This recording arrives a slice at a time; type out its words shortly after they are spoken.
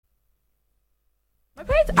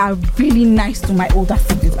are really nice to my older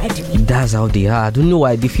siblings, by the way. That's how they are. I don't know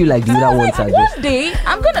why they feel like the other ones are just. One day,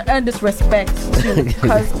 I'm gonna earn this respect too,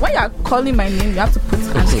 because when you're calling my name, you have to put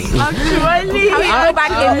an actually.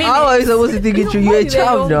 How are you supposed to think it through? You're a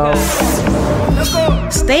child now.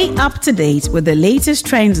 Stay up to date with the latest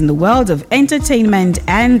trends in the world of entertainment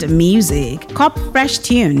and music. Cop fresh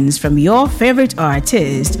tunes from your favorite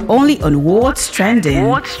artist only on What's Trending.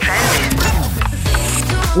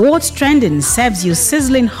 What's Trending serves you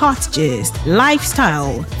sizzling hot gist,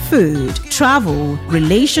 lifestyle, food, travel,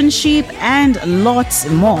 relationship, and lots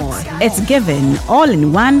more. It's given all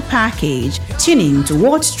in one package. Tune in to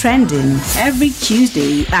What's Trending every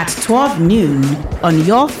Tuesday at 12 noon on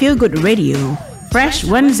your Feel Good Radio, Fresh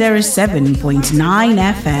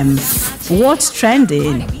 107.9 FM. What's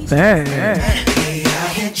Trending? Burr.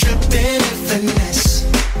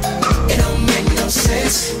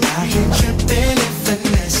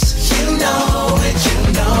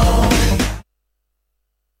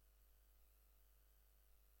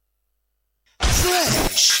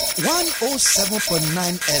 Fresh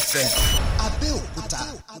 107.9 FM Abẹ́òkúta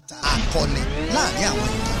akọni láàrin àwọn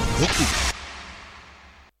ìyókù.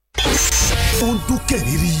 Ó ń dún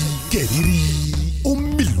kẹ̀rìírí ó ń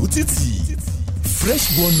mìlú títì. Fresh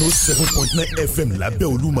 107.9 FM lábẹ́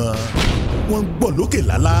Olúmọ wọ́n ń gbọ́ lókè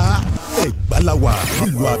lálá Ẹ̀gbá la wà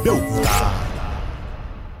nílùú Abẹ́òkúta.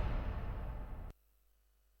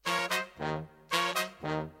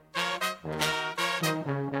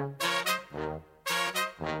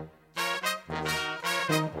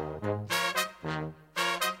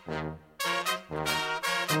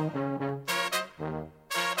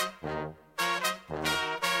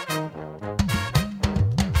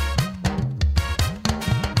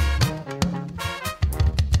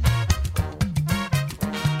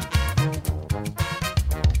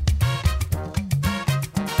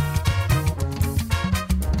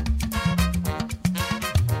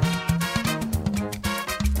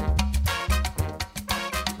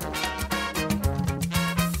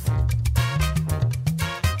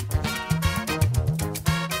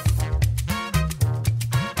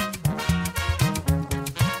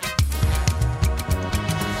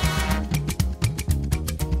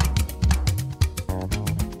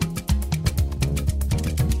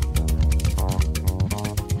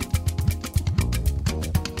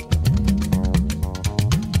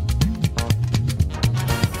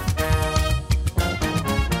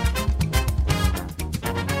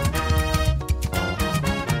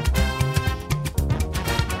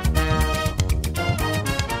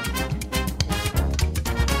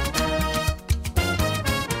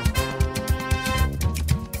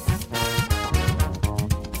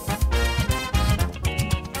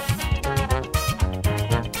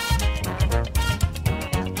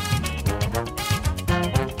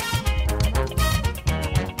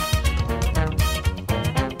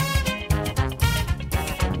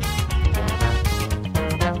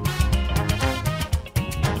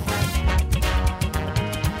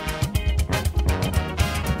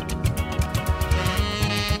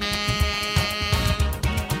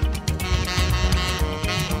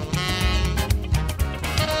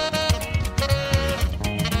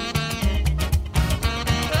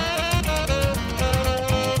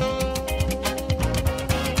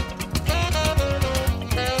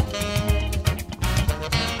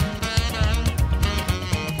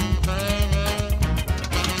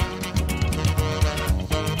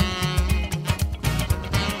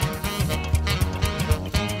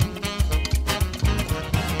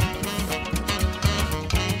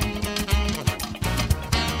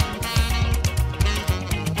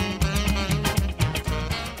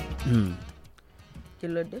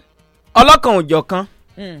 ọlọ́kan òjọ̀kan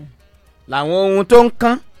làwọn ohun tó ń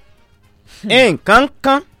kán nǹkan ń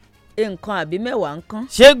kán nǹkan àbí mẹ́wàá ń kán.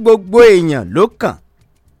 ṣé gbogbo èèyàn ló kàn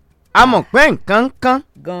á mọ̀ pé nǹkan ń kán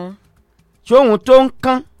gan. ṣé ohun tó ń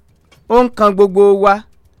kán ó ń kan gbogbo wa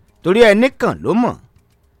torí ẹnì kan ló mọ̀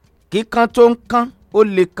kíkan tó ń kán ó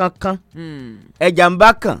lè kankan ẹja ń bá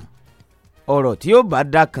kàn ọ̀rọ̀ tí ó bá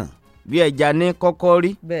dá kàn bí ẹja ní kọ́kọ́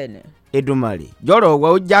rí Èdùmàrè jọ̀rọ̀ wa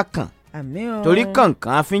ó já kàn torí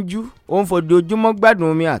kànkàn àfínjú ó ń fojoojúmọ́ gbádùn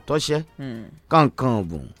omi àtọ́ṣẹ́ kànkàn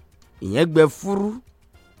ọ̀bùn ìyẹn gbẹ fúrú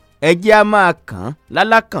ẹjẹ́ á máa kàn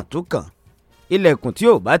lálákàn tó kàn ilẹ̀kùn tí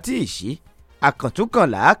ò bá tí ì ṣí àkàntúkàn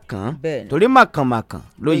là á kàn torí màkànmàkàn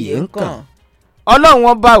lóye ń kàn ọlọ́run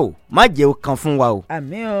ọba ò má jẹ́ ó kan fún wa o.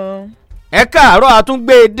 àmín o. ẹ káàárọ̀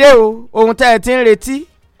àtúngbé e dé o ohun tẹ́ ẹ ti ń retí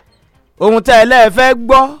ohun tẹ́ ẹ lẹ́ẹ̀ fẹ́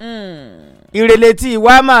gbọ́ ìrèlè tí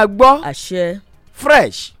ìwà máa gbọ́ àṣẹ.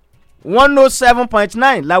 Fresh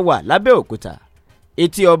 107.9 la wà lábẹ́òkúta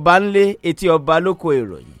etí ọba ńlé etí ọba lóko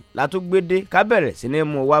ìròyìn látúgbédé ká bẹ̀rẹ̀ sí ní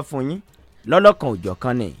mú wá fún yín lọ́lọ́kan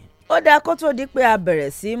òjọ̀kan ni. ó dáa kó tó di pé a bẹ̀rẹ̀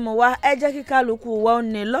sí í mú wá ẹ jẹ́ kí kálukú wa ó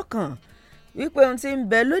ní lọ́kàn wípé ohun tí ń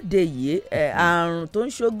bẹ lóde yìí àrùn tó ń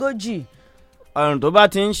ṣogójì. ọ̀run tó bá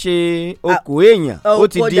ti ń ṣe okò èèyàn ó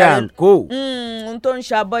ti di àǹkó. ohun tó ń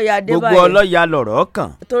ṣàbọ̀yàdé báyìí gbogbo ọlọ́yà lọ̀rọ̀ kàn.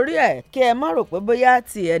 torí ẹ̀ kí ẹ má rò pé bóyá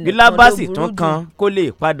ti ẹnìkan ló burú jù. bí lábàsì tún kan kó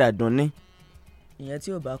lè padà dùn ní. ìyẹn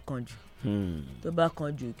tí ò bá kan jù tó bá kan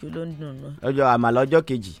jù kí ló ń dùn náà. ọjọ́ àmàlà ọjọ́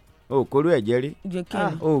kejì o kóró ẹ̀jẹ̀ rí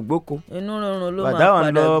o gbóko. inú rírun ló máa padà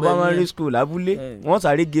padà gbẹ̀yìn. bàtà wọn lọ primary school abúlé wọ́n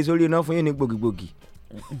sáré ge sórí iná fún yín ní gbòógì.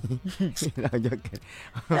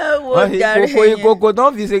 ẹ wo jàre ìkòkò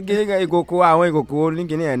tó ń fi ṣe kíní ìkòkò àwọn ìkòkò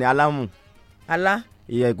oníkíní ẹ̀ ní alámù. alá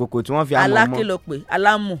ìyẹn ìkòkò tí wọ́n fi amọ̀ mọ́. alá kí ló pè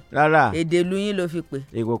alámù. rárá èdè ìlú yín ló fi pè.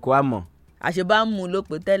 ìkòkò amọ̀. àṣebámu ló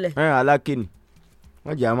pè tẹ́lẹ̀. alákìní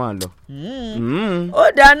wọ́n jẹ́ àmọ́ lọ. ó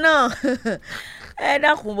dáná ẹ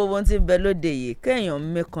dákun gbogbo tí ń bẹ lóde yìí kéèyàn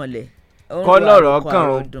mẹ́kànlẹ̀. kọ́ lọ́rọ̀ kàn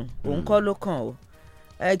ó. òun kọ́ ló kàn ó.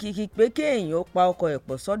 kìkì pé kéèyàn ó pa ọkọ ẹ̀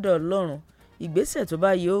pọ̀ sọ́dọ̀ Ọlọ́run ìgbésẹ̀ tó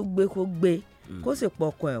bá yẹ ó gbé kó gbé kó sì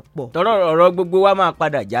pọkọ ẹ̀ pọ̀. tọrọ ọ̀rọ̀ gbogbo wa máa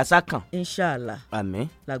padà já sákàn. inshallah àmín.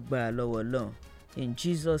 lágbára lọ́wọ́ Ọlọ́run in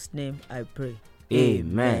Jesus name I pray.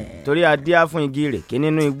 amen. torí adíá fún igi ìrèké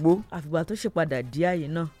nínú igbó. àfìgbà tó ṣe padà díá yìí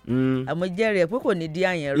náà. àmọ́ jẹ́rìí ẹ̀ pé kò ní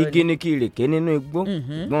díá yẹn rọ ni. igi ni kí ìrèké nínú igbó.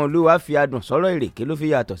 gbọ́n Olúwa fi adùn sọ̀rọ̀ ìrèké ló fi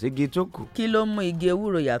yàtọ̀ sí igi tó kù. kí ló mú igi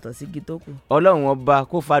ewúro yàtọ̀ sí igi tó kù. Ọlọ́run ọba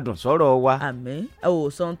kó fadùn sọ̀rọ̀ wa. àmín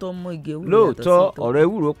òòsàn tó mú igi ewúro yàtọ̀ sí igi tó kù. lóòótọ́ ọ̀rọ̀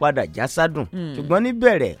ewúro padà já sádùn ṣùgbọ́n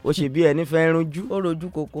níbẹ̀rẹ̀ ó ṣe bí ẹni fẹ́ rúnjú. ó rojú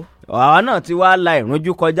koko. àwa náà ti wá la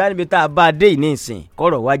ìrúnjú kọjá níbi tá a bá a dé ìní ìsìn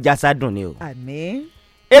kọ́rọ̀ wa já sádùn ni o. àmín.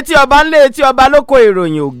 etí ọba ńlé etí ọba lóko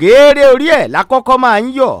ìròyìn ògèrè orí ẹ̀ lákọ́kọ́ máa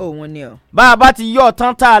ń yọ̀. òun ni ọ. bá a bá ti yọ̀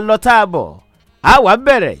tán tá a lọ tá a bọ̀ a wá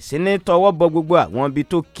bẹ̀rẹ̀ sí ní tọwọ́ bọ gbogbo àwọn ibi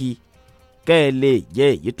tó ki kẹ́ ẹ lè jẹ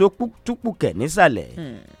èyí tó túpùkẹ̀ nísàlẹ̀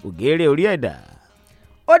ògèrè orí ẹ̀dá.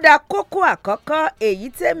 ó dá kókó àkọ́kọ́ èyí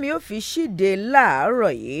tẹ́mi ó fi ṣíde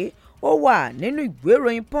láàárọ̀ yìí ó wà nínú ìwé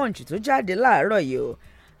ìròyìn Punch tó jáde láàárọ̀ yìí o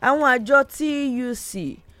àwọn àjọ TUC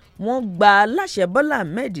wọ́n gba aláṣẹ Bọ́lá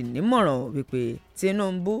Ahmed nímọ̀ràn wípé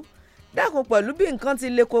Tinubu dákun pẹ̀lú bí nǹkan ti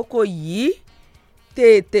le koko yìí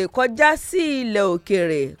tètè kọjá sí ilẹ̀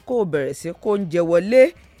òkèèrè kó o bẹ̀rẹ̀ sí kó oúnjẹ wọlé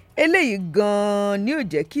eléyìí gan-an ni ó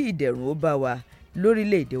jẹ́ kí ìdẹ̀rùn ó bá wa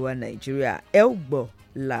lórílẹ̀‐èdè wa Nàìjíríà ẹ ó gbọ́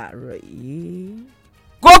láàárọ̀ yìí.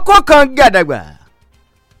 kókó kan gàdàgbà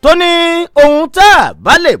tó ní ohun tá a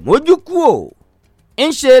bá lè mójú kú ò ń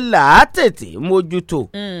ṣe làá tètè mójútó.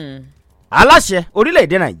 aláṣẹ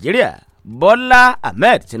orílẹ̀‐èdè Nàìjíríà Bọ́lá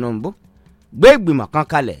Ahmed Tinubu gbé ìgbìmọ̀ kan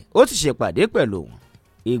kalẹ̀ ó ti ṣèpàdé pẹ̀lú wọn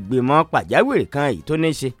ìgbìmọ̀ pàjáwìrì kan èyí tó ní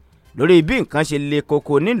í ṣe lórí bí nǹkan ṣe le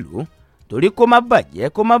koko nílùú torí kó má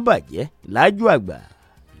bàjẹ́ lájú àgbà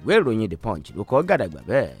ìwé ìròyìn The Punch ló kọ gàdàgbà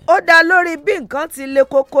bẹ́ẹ̀. ó dá lórí bí nǹkan ti le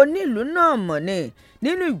koko nílùú náà mọ̀ ni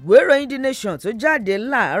nínú ìwé ìròyìn The Nation tó jáde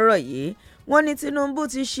láàárọ̀ yìí wọ́n ní Tinubu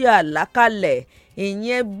ti ṣe àlàkalẹ̀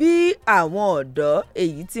ìyẹn bí àwọn ọ̀dọ́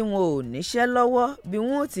èyí tí wọn ò níṣẹ́ lọ́wọ́ bí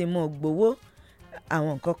wọ́n ò ti mọ̀ gbowó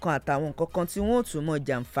àwọn nǹkan kan àtàwọn nǹkan kan tí wọ́n ò tún mọ̀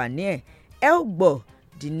jàǹfààní ẹ̀ ẹ ó gbọ́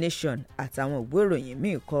The Nation àtàwọn ìwé ìròyìn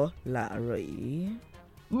míì kọ láàárọ̀ yìí.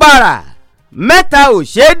 bàrà mẹ́ta ò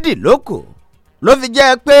ṣeé dì lóko ló fi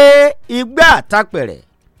jẹ́ pé igbá àtàpẹ̀rẹ̀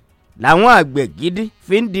làwọn àgbẹ̀ gidi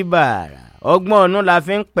fi ń di bàrà ọgbọ́n ọ̀nù la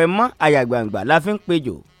fi ń pẹ mọ́ àyàgbàǹgbà la fi ń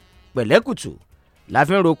pejò pẹ̀lẹ́kùtù la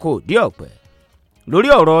fi ń roko òdí ọ̀pẹ lórí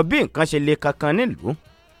ọ̀rọ̀ bí nǹkan ṣe le kankan nílùú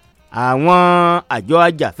àwọn àjọ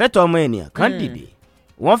ajàfẹ́tọ̀ọ́ ọmọ ènìyàn kan dìde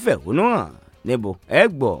wọ́n fẹ̀hónú hàn níbo ẹ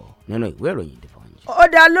gbọ́ nínú ìwé ìròyìn The Punch. ó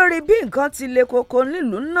dá lórí bí nǹkan ti le koko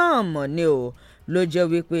nílùú náà mọ̀ ni o ló jẹ́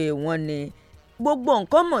wípé wọ́n ní gbogbo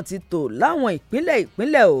nǹkan mọ̀ ti tò láwọn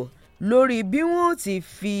ìpínlẹ̀ o lórí bí wọ́n ti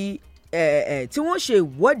fi tí wọ́n ṣe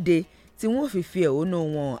ìwọ́de tí wọ́n fi ẹ̀hónú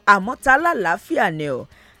wọn àmọ́ ta lálàáfíà ni o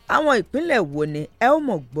àwọn ìpínlẹ̀ wo ni ẹ ó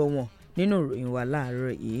mọ̀ gbọ́ wọn nínú ìròyìn wa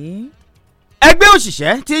láàárọ̀ yìí. ẹgbẹ́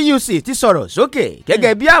òṣìṣẹ́ TUC ti sọ̀rọ̀ sókè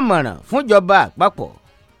gẹ́gẹ́ bí àmọ̀ràn fúnjọba àpapọ̀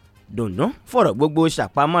dùndún fọ̀rọ̀ gbogbo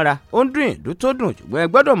ṣàpamọ́ra ó ń dùn ìdú tó dùn ṣùgbọ́n ẹ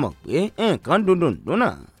gbọ́dọ̀ mọ̀ pé nǹkan dùndùn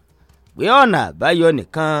náà pé ọ̀nà àbáyọ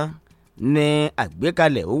nìkan ni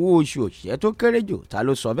àgbékalẹ̀ owó oṣù òṣìṣẹ́ tó kéré jù ta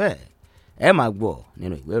ló sọ bẹ́ẹ̀ ẹ máa gbọ́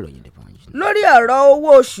nínú ìwé ìròyìn The Punch. lórí ọ̀rọ̀ owó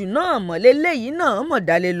oṣù náà mọ̀lélẹ́yìí náà mọ̀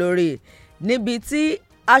dálé lórí níbi tí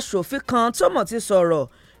aṣòfin kan tó mọ̀ ti sọ̀rọ̀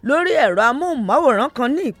lórí ẹ̀rọ amóhùnmáwòrán kan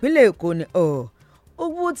ní ìpínlẹ̀ Èkó ni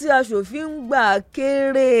owó tí aṣòfin ń gbà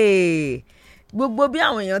kéré gbogbo bí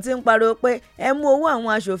àwọn èèyàn ti ń pariwo pé ẹ mú owó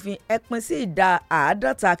àwọn aṣòfin ẹ pín sí ìdá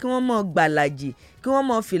 50 kí wọ́n mọ̀ gbàlàjì kí wọ́n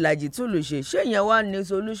mọ̀ fìlàjì túlù ṣe ìyẹn wá ní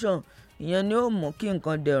solution ìyẹn ni ó mú kí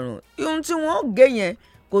nǹkan dẹrùn ohun tí wọ́n gé yẹn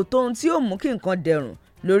kò tó ohun tí ó mú kí nǹkan dẹrùn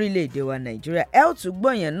lórílẹ̀‐èdè wa Nàìjíríà. ẹ ó tún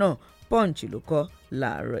gbọ́ yẹn náà Punch ló kọ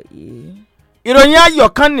láàárọ̀ yìí. ìròyìn ayọ̀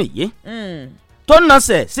kan nìyí tó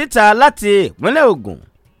nasẹ̀ síta láti ìpínlẹ̀ Ògùn.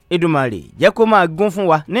 Èdùmàrè jẹ́ kó máa gún fún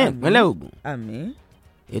wa ní ìpínlẹ̀ Ògùn. àmín.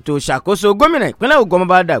 ètò ìṣàkóso gómìnà ìpínlẹ̀ Ògùn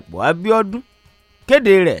Ọmọọba Dàpọ̀ Abíọ́dún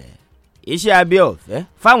kéde rẹ̀ iṣẹ́ abẹ ọ̀fẹ́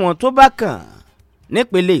fáwọn tó bá kàn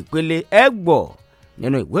nípele ìpele ẹgbọ̀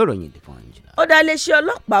nínú ìwé ìròyìn The Punch. ó dá iléeṣẹ́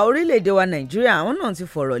ọlọ́pàá orílẹ̀‐èdè wa Nàìjíríà àwọn náà ti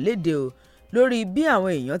fọ̀rọ̀ léde o lórí bí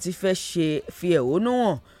àwọn èèyàn ti fẹ́ fi ẹ̀hónú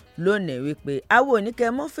hàn lónìí wípé àwọn oníkẹ́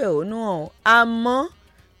mọ́ fẹ̀hónú hàn àmọ́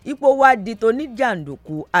ipò wa di tó ní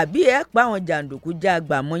jàǹdùkú àbí ẹ̀ pa àwọn jàǹdùkú já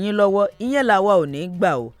àgbà mọ́ yín lọ́wọ́ ìyẹn làwa ò ní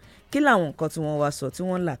gbà o kí làwọn nǹkan tí wọ́n wá sọ tí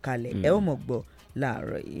wọ́n là kalẹ̀ ẹ ó mọ̀ gbọ́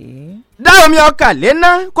láàárọ̀ yìí. dá omi ọkà léná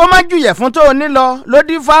kó má jùyẹ̀ fún tó o ní lọ ló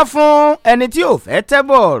dífá fún ẹni tí ò fẹ́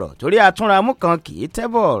tẹ́bọ̀ ọ̀rọ̀ torí atúnramú kan kì í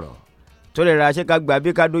tẹ́bọ̀ ọ̀rọ̀ tó lè ra ṣé ká gba bí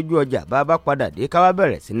ká dójú ọjà bá bá padà dé ká wá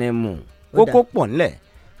bẹ̀rẹ̀ sí ní mú kókó pọ̀ ńlẹ̀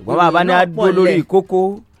ṣùgbọ́n bá a bá ní adó lórí kókó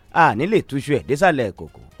a nílè túṣu ẹ̀ désàlẹ̀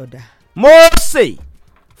kòkó. Mósè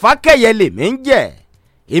Fákẹ́yẹ lèmi ń jẹ́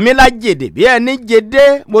èmi la jèdè bí ẹni jèdè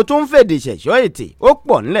mo tún ń fèdè ṣẹ̀ṣọ́ ètè ó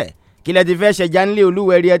pọ̀ ńlẹ̀ kí lẹ ti fẹ́ ṣẹja ńlé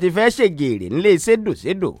Olúwẹ̀rí ẹ ti fẹ́ ṣègèrè ńlé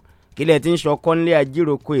sédòsédò kí lẹ ti ń ṣọkọ́ ńlé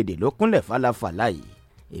ajíroko èdè ló kúnlẹ̀ falafala yìí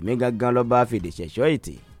èmi gangan ló bá fèdè ṣẹ̀ṣọ́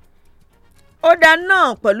ètè. ó dá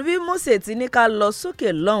náà pẹ̀lú bí Mósè ti ní ká lọ sókè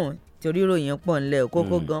lọ́hùn torí ròyìn pọ̀ ńlẹ̀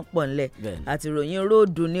kókó gan pọ̀ ńlẹ̀ àti ròyìn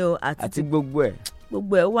róòdù ni o àti gbogbo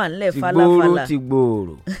ẹ̀ wà ńlẹ̀ falafala ti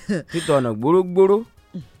gbòòrò títọ̀nà gbórógbóró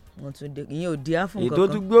wọ́n tún dé ìyẹn ò díá fún kankan ètò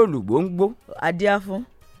tún gbé olùgbòǹgbò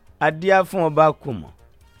adíá fún ọba kùmọ̀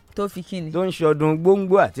tó fi kíni tó ń ṣọdún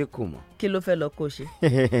gbòǹgbò àti kùmọ̀ kí ló fẹ́ lọ kó ṣe.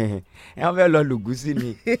 wọ́n fẹ́ lọ lùgúsí ni.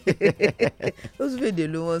 ó sì fèdè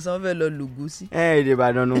ló wọn sàn fẹ́ lọ lùgúsí. èdè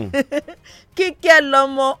Ìbàdàn nù. Kíkẹ́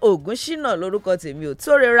lọ́mọ Ògúnṣínà lórúkọ tèmi ò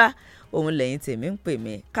tó rira òun lẹ́yìn tèmi ń pè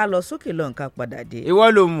mí ká lọ sókè lọ́n ká padà dé. ìwọ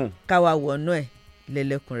ló mú. ká wa wọnú ẹ̀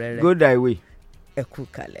lẹ́lẹ́kùnrẹ́rẹ́. go thy way. ẹ kú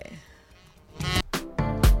kalẹ̀.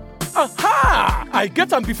 Aha! I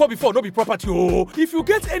get am before, no be property o. If you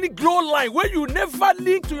get any glow line wey you never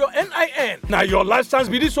link to your NIN, na your license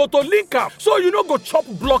be this to link am, so you no go chop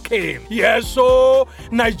blocking. Yes so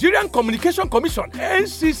Nigerian Communication Commission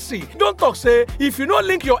 (NCC) don talk say if you no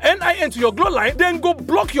link your NIN to your glow line, dem go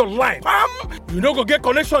block your line. You no go get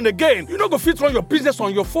connection again. You no go fit run your business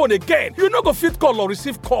on your phone again. You no go fit call or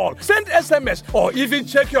receive call, send SMS or even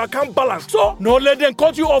check your account balance. So no let dem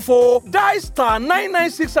cut you off o. Dial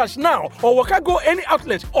 *996# now or waka go any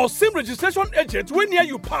outlet or SIM registration agent wey near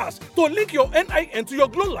you pass to link your NIN to your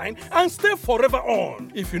glow line and stay forever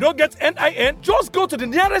on. If you no get NIN, just go to the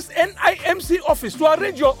nearest NIMC office to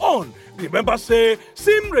arrange your own. Remember say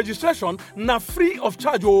SIM registration na free of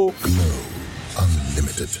charge o.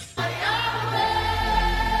 Unlimited.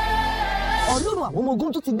 Ọlọ́run àwọn ọmọ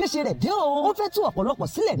ogun tún ti gbéṣẹ́ rẹ̀ dé o. Ó fẹ́ tú ọ̀pọ̀lọpọ̀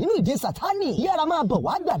sílẹ̀ nínú ìdè Sátánì. Yára máa bọ̀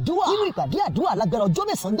wá gbàdúrà. Nínú ìpàdé àdúrà lágbára ọjọ́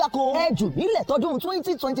 9 gbáko. Ẹ jù nílẹ̀ tọdún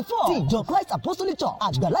 2024. Ti ìjọ Christ Apostolic Church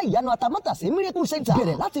Àgbàlá Ìyanu Atamátàsé Miracle Center.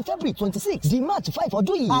 Bẹ̀rẹ̀ láti February 26 di March 5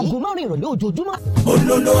 ọdún yìí. Aago 5 ìrọ̀lẹ́ ojoojúmọ́.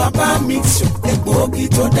 Olólo Aba Mixture, egbòogi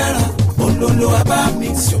tó dára. Olólo Aba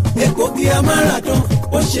Mixture, egbòogi amáradán.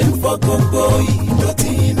 Ó ṣe ń fọ gbogbo ìdọ̀tí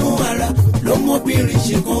inú ara. Ló mú obìnrin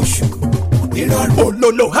ṣe kan oṣù.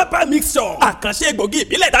 Olólo Aba Mixture àkànṣe egbògi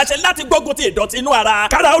ìbílẹ̀ tá a ṣe láti gbógun ti ìdọ̀tí inú ara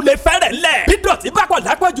kára ó lè fẹ́rẹ̀ ńlẹ̀ bí dọ̀tí bá pọ̀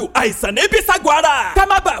lápọ̀jù àìsàn ní bí ságọ́ ara ká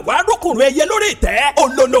má bàa wá rúkùnrin ẹyẹ lórí ìtẹ́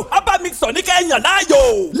Olólo Aba Mixture ní kẹ́yàn láàyò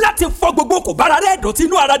láti fọ gbogbo kò bára rẹ̀ ìdọ̀tí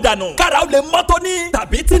inú ara dànù kára ó lè mọ́ tóní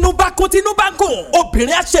tàbí tínú bá kún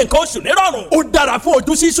obìnrin á ṣe nǹkan oṣù nírọ̀rùn ó dára fún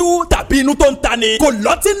ojú ṣíṣú tàbí inú tó ń tani kò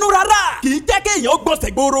lọ́tínú rárá kì í jẹ́ kéèyàn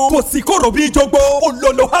gbọ̀nsẹ̀ gbòòrò kò sì kóró bí jogbo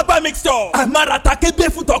Olólo Aba Mixture amárata kébé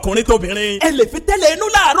fún tọkùnrin tóbìnrin ẹ lè fi tẹ́lẹ̀ inú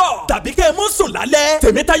láàárọ̀ tàbí kẹ́ ẹ mú sùn lálẹ́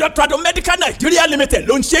Tèmítáyọ̀ Trado Medical Nigeria Limited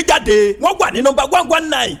ló ń ṣe jáde wọ́n wà ní nọ́mbà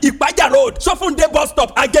 119 Ìpájà Road Sọ́fúndé bus stop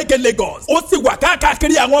Agége Lagos ó sì wà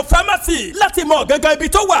káàkiri àwọn pharmacy láti mọ gangan ibi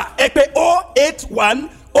tó wà ẹ pè 081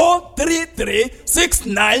 033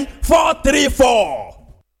 69 434.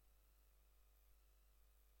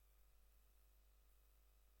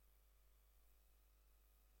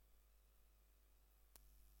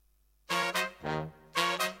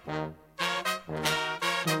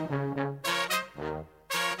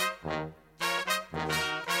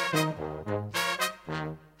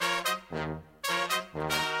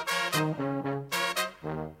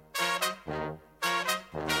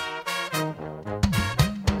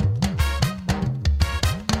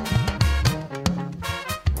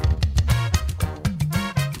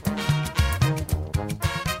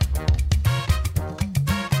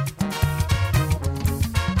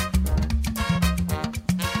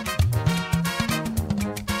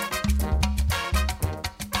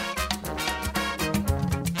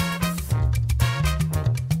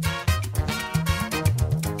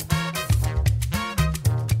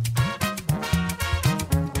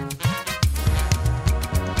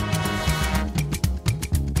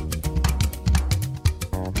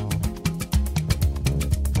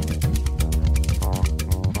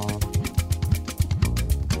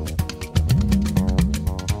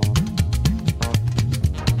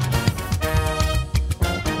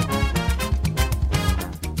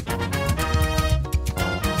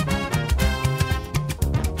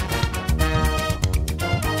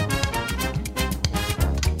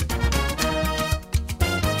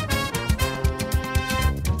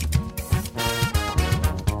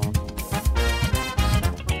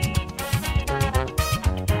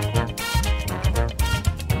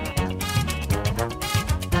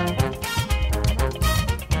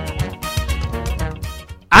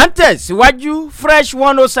 à ń tẹ̀síwájú fresh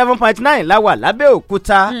 107.9 láwà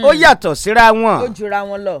lábẹ́òkúta ó yàtọ̀ síra wọn ó jura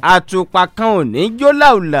wọn lọ. àtùpà kan ò ní jó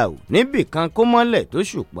làwùlàwù níbì kan kó mọ́lẹ̀ tó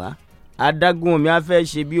ṣùpá adágún omi á fẹ́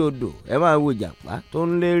ṣe bí odò ẹ máa wo jàpá tó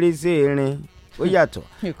ń lérí sí erin ó yàtọ̀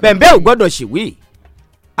bẹ̀m̀bẹ́ ò gbọ́dọ̀ ṣìwí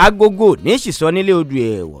agogo ní ìṣìṣọ́ nílé odò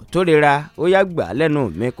ẹ̀wọ̀ tó rira ó yá gbà lẹ́nu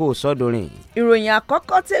mi kó o sọ́dọ̀rin. ìròyìn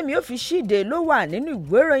àkọ́kọ́ tèmi ò fi ṣíde ló wà nínú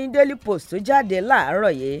ìwé ìròyìn Daily Post tó jáde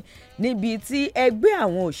láàárọ̀ yìí níbi tí ẹgbẹ́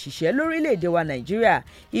àwọn òṣìṣẹ́ lórílẹ̀‐èdè wa Nàìjíríà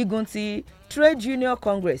igun ti Trade Union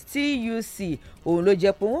Congress TUC òun ló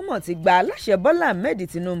jẹ́ pé wọ́n mọ̀ ti gba aláṣẹ Bọ́lá Ahmed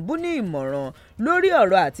Tinubu ní ìmọ̀ràn lórí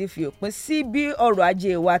ọ̀rọ̀ àti fi òpin sí bí ọrọ̀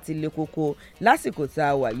ajé wa ti le koko lásìkò tá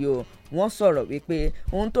a wà yìí o. Wọ́n sọ̀rọ̀ wípé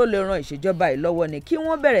ohun tó lè ran ìṣèjọba yìí lọ́wọ́ ni kí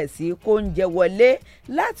wọ́n bẹ̀rẹ̀ sí kó oúnjẹ wọlé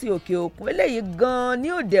láti òkè òkun eléyìí gan-an ní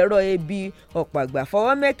òdẹ̀rọ̀ ebi ọ̀pọ̀ àgbà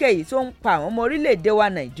fọwọ́ mẹ́kẹ́ yìí tó ń pa àwọn ọmọ orílẹ̀-èdè wa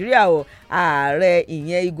Nàìjíríà o. Ààrẹ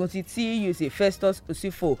ìyẹn igun ti TUC Festus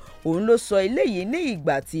Osifo òun ló sọ eléyìí ní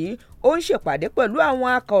ìgbà tí ó ń ṣèpàdé pẹ̀lú àwọn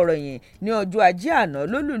akọ̀ròyìn ní ọjọ́ ajé àná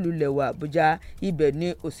lólùlulẹ̀ wà Àbújá. Ibẹ̀ ni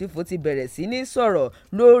Osifo ti bẹ̀rẹ̀ sí ní sọ̀rọ̀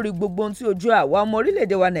lórí gbogbo ohun tí ojú àwa ọmọ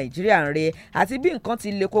orílẹ̀-èdè wa Nàìjíríà ń re àti bí nǹkan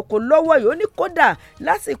ti le koko lọ́wọ́ yìí ó ní kódà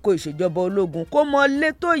lásìkò ìṣèjọba ológun kó mọ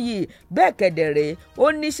létò yìí bẹ́ẹ̀ kẹ̀dẹ̀rẹ́ ó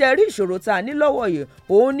níṣẹ́ rí ìṣòro tá a ní lọ́wọ́ yìí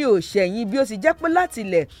òun ni òṣèyìn bí ó ti jẹ́ pé láti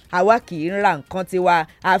ilẹ̀ àwa kì í ra nǹkan tiwa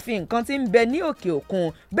àfi nǹkan tí ń bẹ ní òkè òkun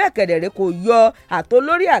bẹ́ẹ̀ kẹ̀dẹ̀rẹ́ kò yọ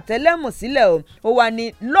àtolórí àtẹlẹ́mù sílẹ̀ o. Ó wà ní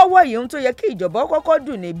lọ́wọ́ yìí ohun tó yẹ kí ìjọba kọ́kọ́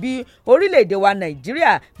dùn ní bí orílẹ̀-èdè wa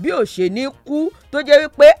Nàìjíríà bí ò ṣe ní kú tó jẹ́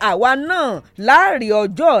wípé àwa náà láàrin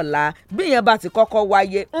ọjọ́ ọ̀la bí ìyẹn bá ti kọ́kọ́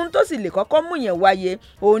wáyé ohun tó sì lè kọ́kọ́ mú yẹn wáyé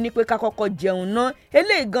òun ni pé ká kọ́kọ́ jẹun ná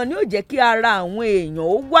eléyìí gan ni ó jẹ́ kí ara àwọn èèyàn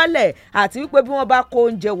ó wálẹ̀ àti wípé bí wọ́n bá kó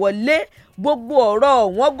oúnjẹ wọlé gbogbo ọ̀rọ̀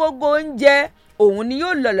wọn gógó oúnjẹ òun ni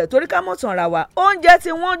yóò lọlẹ̀ torí ká mọ̀ tàn ra wa oúnjẹ tí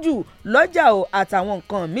wọ́n jù lọ́jà o àtàwọn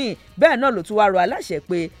nǹkan míì bẹ́ẹ̀ náà ló tún wá rọ aláṣẹ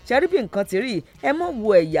pé ṣẹ́rí bí nǹkan ti rí ẹ má wo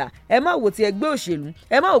ẹ̀yà ẹ má wo ti ẹgbẹ́ òṣèlú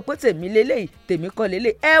ẹ má wo pé tèmi lélẹ́yìí tèmi kọ́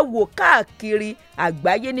lélẹ́yìí ẹ wò káàkiri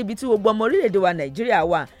àgbáyé níbi tí gbogbo ọmọ orílẹ̀-èdè wa Nàìjíríà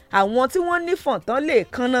wà àwọn tí wọ́n ní fọ̀ntán lè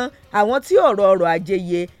kánná àwọn tí ọ̀rọ̀ ajé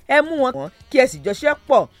ye ẹ mú wọn kí ẹ sì jọ ṣẹ́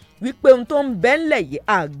pọ̀ wípé ohun tó ń bẹ ńlẹ̀ yìí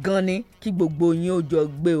àgan ni kí gbogbo yín ó jọ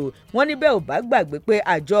gbé o. Wọ́n ní bẹ́ẹ̀ ò bá gbàgbé pé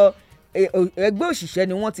àjọ ẹgbẹ́ òṣìṣẹ́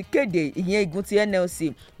ni wọ́n ti kéde ìyẹn igun ti NLC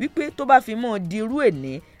wípé tó bá fi mọ́ di irú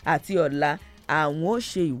èní àti ọ̀la àwọn ó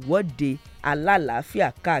ṣe ìwọ́de alálàáfíà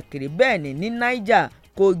káàkiri bẹ́ẹ̀ ni ní Niger,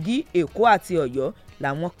 Kogi, Èkó àti Ọ̀yọ́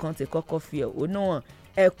làwọn kan ti kọ́kọ́ fi ẹ̀hónú hàn.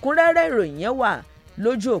 Ẹ̀kúnrẹ́rẹ́ ìròyìn yẹn wà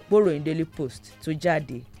lójú òpó ìròyìn Daily Post tó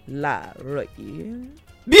jáde láàárọ̀ yìí.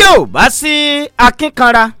 bí ò bá sí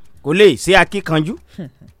akínkanra kò lè ṣe akíkanjú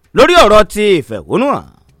lórí ọ̀rọ̀ ti ìfẹ̀hónúhàn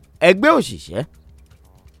ẹgbẹ́ òṣìṣẹ́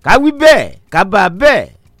ká wí bẹ́ẹ̀ ká bá bẹ́ẹ̀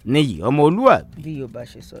níyì ọmọlúwàbí. bí yóò bá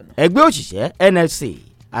ṣe sọnù. ẹgbẹ́ òṣìṣẹ́ NLC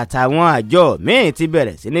àtàwọn àjọ míì ti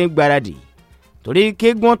bẹ̀rẹ̀ sí ní gbáradì torí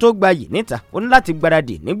kégbọ́n tó gbayì níta ó ní láti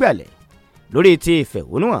gbáradì nígbàlẹ̀ lórí ti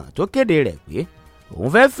ìfẹ̀hónúhàn tó kéde rẹ̀ pé òun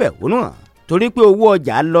fẹ́ fẹ̀hónúhàn torí pé owó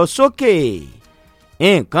ọjà lọ sókè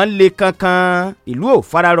nǹkan le kankan ìlú ò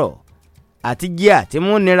fararọ̀ àti jẹ àti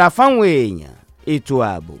mú nira fáwọn èèyàn ètò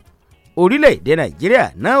ààbò orílẹ̀-èdè Nàìjíríà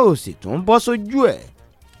náà ò sì tún bọ́ sójú ẹ̀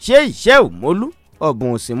ṣé ìṣẹ́ ò mólú ọ̀bùn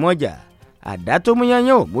òsì mọ́jà àdá tó mú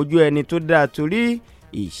yányán ò mójú ẹni tó dáa torí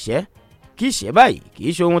ìṣẹ́ kì í ṣe báyìí kì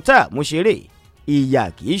í ṣe ohun tá a mú ṣeré ìyà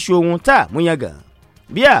kì í ṣe ohun tá a mú yangàn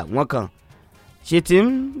bí àwọn kan ṣe ti ń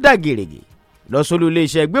dàgèrègè lọ sólú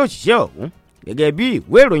iléeṣẹ́ ẹgbẹ́ òṣìṣẹ́ ọ̀hún gẹ́gẹ́ bí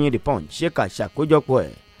ìwé ìròyìn The Punch ṣe kà ṣàkójọpọ̀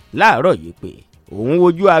ẹ̀ láàárọ̀ yìí pé òun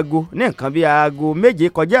wojú aago ní nǹkan bí aago 7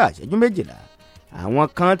 kọjá ìṣẹ́jú 12 àwọn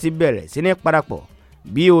kan ti bẹ̀rẹ̀ sí ní parapọ̀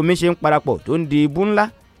bí omi ṣe ń parapọ̀ tó ń di ibú ńlá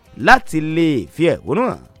láti lè fi ẹ̀hónú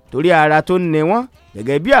hàn torí ara tó ń ni wọ́n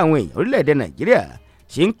gẹ́gẹ́ bí àwọn èèyàn orílẹ̀-èdè Nàìjíríà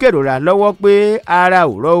ṣe ń kérora lọ́wọ́ pé ara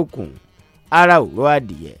ò rọ okùn ara ò rọ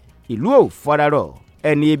adìyẹ ìlú ò fararọ̀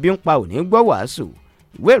ẹni ebi ń pa òní gbọ́ wàásù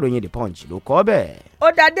ìwé ìròyìn The Punch ló kọ bẹ́ẹ̀.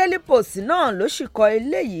 ó dá Daily Post náà ló sì kọ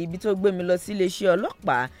eléyìí ibi tó gbé mi lọ sí iléeṣẹ́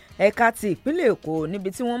ọlọ́pàá ẹ̀ka ti ìpínlẹ̀ Èkó níbi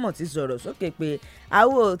tí wọ́n mọ̀ ti sọ̀rọ̀ sókè pé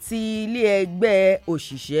àwọ̀ ti ilé ẹgbẹ́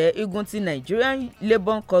òṣìṣẹ́ igun ti Nigerian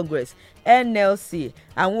Labour Congress NLC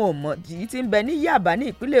àwọn òmòdì tí ń bẹ ní Yaba ní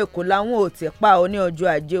ìpínlẹ̀ Èkó làwọn ò tẹ̀ pa ọ ní ọjọ́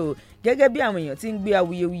ajé o gẹ́gẹ́ bí àwọn èèyàn ti ń gbé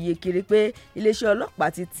awuyewuye kiri pé iléeṣẹ́ ọlọ́pàá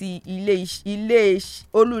ti ti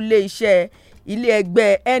olú ilé iṣẹ́ ilé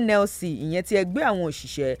ẹgbẹ́ NLC ìyẹn ti ẹgbẹ́ àwọn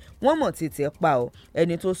òṣìṣẹ́ wọ́n mọ̀ ti tẹ̀ pa ọ́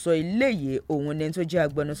ẹni tó sọ eléyìí òun ni tó jẹ́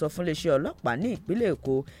agbẹnusọ fún iléeṣẹ́ ọlọ́pàá ní ìpínlẹ̀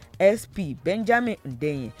Èkó SP Benjamin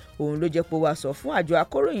Hundeyin òun ló jẹ́ pé wàá sọ fún àjọ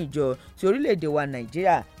akóròyìnjọ ti orílẹ̀-èdè wa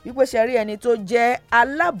Nàìjíríà wípé ṣe rí ẹni tó jẹ́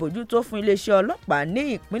alábòjútó fún iléeṣẹ́ ọlọ́pàá ní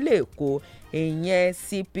ìpínlẹ̀ Èkó ìyẹn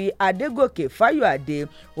CP Adégòkè Fáyọ̀adé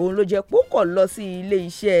òun ló jẹ́ pé ó kọ̀ lọ sí ilé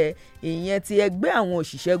iṣẹ́ ìyẹn ti ẹgbẹ́ àwọn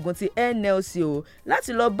òṣìṣẹ́ gun ti NLC o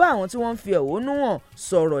láti lọ bá àwọn tí wọ́n ń fi ẹ̀hónú hàn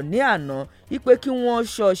sọ̀rọ̀ ní àná wípé kí wọ́n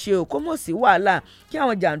ṣọṣe o kó mọ̀ sí wàhálà kí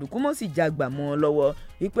àwọn jàǹdùkú mọ̀ sí jagbà mọ́ wọn lọ́wọ́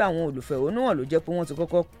wípé àwọn olùfẹ̀hónú hàn ló jẹ́ pé wọ́n ti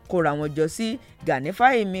kọ́kọ́ kóra wọn jọ sí Gani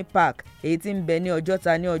Fáyemí Park èyí tí ń bẹ ní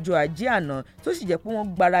Ọjọ́ta ní ọjọ́ Ajé àná tó sì jẹ́ pé wọ́n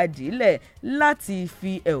gbáradì lẹ̀ láti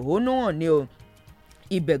fi ẹ̀hónú hàn ní o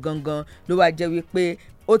ibẹ̀ gangan ló wá jẹ́ wípé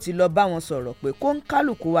ó ti lọ bá wọn sọ̀rọ̀ pé kó ń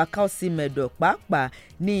kálukú wa ká sí mẹ́dọ̀ pàápàá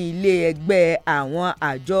ní ilé ẹgbẹ́ àwọn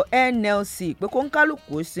àjọ NLC pé kó ń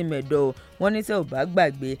kálukú sí mẹ́dọ̀ wọn ní tẹ́ ò bá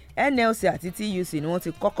gbàgbé NLC àti TUC ni wọ́n ti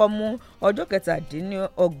kọ́kọ́ mú ọjọ́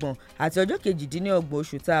 27 àti ọjọ́ 28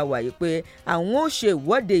 oṣù tá a wà yìí pé àwọn ò ṣe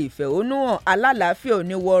ìwọ́de ìfẹ̀hónúhàn alálàáfíà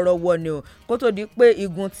oníwọ́rọ́wọ́ ni o kó tó di pé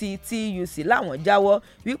igun ti TUC láwọn jáwọ́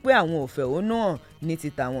wípé àwọn ò fẹ̀hónúhàn ní ti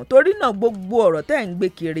tàwọn torí náà gbogbo ọ̀rọ̀ tẹ́ ń gbé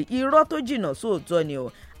kiri irọ́ tó jìnnà sóòótọ́ ni o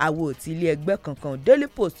àwo ò ti ilé ẹgbẹ́ kankan Daily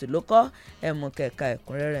Post ló kọ́ ẹ̀mú kẹ̀ka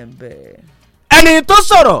ẹ̀kúnrẹ́rẹ́ ń bẹ̀. ẹni tó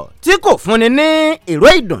sọ̀rọ̀ tí kò fúnni ní ìró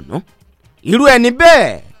ìdùnnú irú ẹni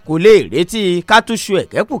bẹ́ẹ̀ kò lè retí kátúṣu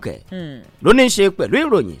ẹ̀kẹ́kùkẹ́ ló ní í ṣe pẹ̀lú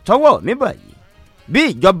ìròyìn tọ́wọ́ mi báyìí bí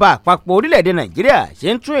ìjọba àpapọ̀ orílẹ̀-èdè Nàìjíríà ṣe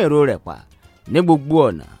ń tún èrò rẹ̀ pa ní gbogbo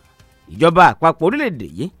ọ̀nà ìjọba àpapọ̀ orílẹ̀-èdè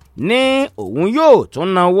yìí ní òun yóò tún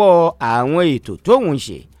nawọ́ àwọn ètò tóun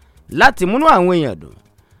ṣe láti múnú àwọn èèyàn dùn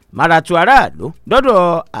maratu aráàlú dọ́dọ̀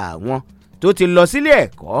àwọn tó ti lọ sílé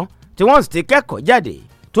ẹ̀kọ́ tí wọ́n sì ti kẹ́kọ̀ọ́ jáde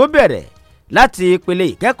tó bẹ̀rẹ̀ láti ìpele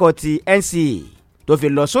ìkẹ́kọ̀ọ́ ti NCE tó fi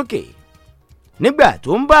lọ sókè nígbà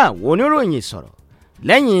tó ń bá àwọn oníròyìn sọ̀rọ̀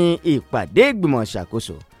lẹ́yìn ìpàdé ìgbìmọ̀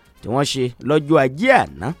ṣàkóso tí wọ́n ṣe lọ́jọ́ Ajé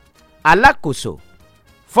àná alákòóso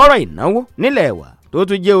fọ́rọ̀ ìnáwó nílẹ̀ wa tó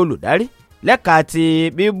tún jẹ́ olùdarí lẹ́ka ti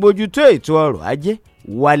bíbójútó ètò ọrọ̀ ajé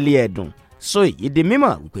Wálé Ẹ̀dùn sọ èyí di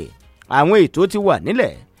mímọ̀ wípé àwọn ètò ti wà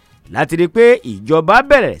nílẹ̀ láti rí i pé ìjọba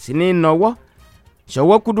bẹ̀rẹ̀ sí ní nawọ́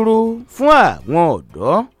ṣọwọ́ kúdúrú fún àwọn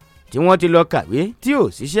ọ̀dọ́ tí wọ́n ti lọ kàwé tí ò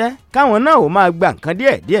ṣiṣẹ́ káwọn náà ò máa gba nǹkan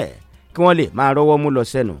díẹ̀díẹ̀ kí wọ́n lè máa rọ́wọ́ mú lọ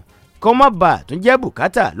sẹ́nu kó má bàa tún jẹ́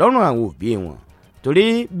bùkátà lọ́rùn àwọn òbí wọn torí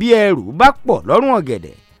bí ẹrù bá pọ̀ lọ́rùn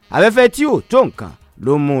ọ̀gẹ̀dẹ̀ afẹ́fẹ́ tí ò tó nǹkan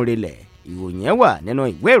ló mú un rilẹ̀ ìròyìn ẹ̀ wà nínú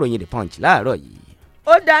ìwé ìròyìn The Punch láàárọ̀ yìí.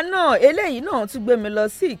 ó dáná eléyìí náà tún gbé mi lọ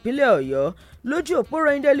sí ìpínlẹ̀ Ọ̀yọ́ lójú òpó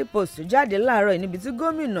ròyìn Daily Post jáde láàárọ̀ níbi tí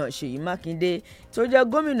gómìnà Ṣèyí Mákindé tó jẹ́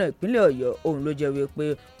gómìnà ìpínlẹ̀ Ọ̀yọ́ òun ló jẹ́ wípé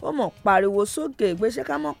ó mọ̀ pariwo sókè pé ṣé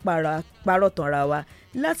ká mọ̀ parọ́ tanra wa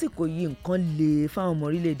lásìkò yìí nǹkan le fáwọn ọmọ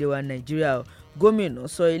orílẹ̀-èdè wa Nàìjíríà o gómìnà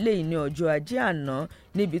sọ eléyìí ní ọjọ́ Ajé àná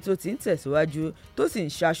níbi tó ti ń tẹ̀síwájú tó sì ń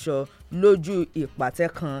ṣaṣọ lójú ìpàtẹ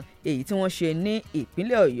kan èyí tí wọ́n ṣe ní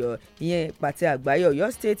ìpínlẹ̀ Ọ̀yọ́ ìyẹn ìpàtẹ àgbáyé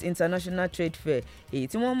Ọ̀yọ́ State International Trade Fair èyí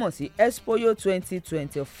tí wọ́n mọ̀ sí Expoyo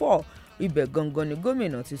 2024 ibẹ̀ gangan ni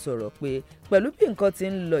gómìnà ti sọ̀rọ̀ pé pẹ̀lú bí nǹkan ti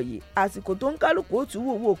ń lọ yìí àsìkò tó ń kálukú ó tún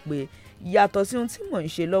wò pé yàtọ̀ sí ohun tí mò ń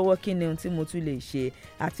ṣe lọ́wọ́ kí ni ohun tí mo tún lè ṣe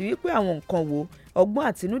àti wípé àwọn nǹkan wo ọgbọ́n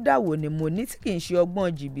àtinúdá wo ni mo ní tí kì í ṣe ọgbọ́n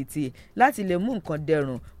jìbìtì láti lè mú nǹkan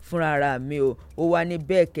dẹrùn fúnra mi o ó wá ní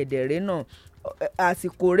bẹ́ẹ̀ kẹ̀dẹ̀rẹ́ náà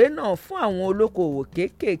àsìkò rẹ̀ náà fún àwọn olókoòwò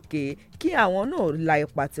kéékèèké kí àwọn náà la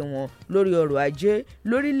ipa tiwọn lórí ọrọ̀ ajé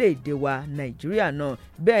lórílẹ̀‐èdè wa Nàìjíríà náà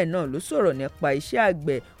bẹ́ẹ̀ náà ló sọ̀rọ̀ nípa iṣẹ́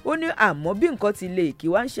àgbẹ̀ ó ní àmọ́ bí nǹkan ti lè kí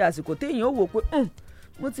wá ń ṣe àsìkò téèyàn ó wò pé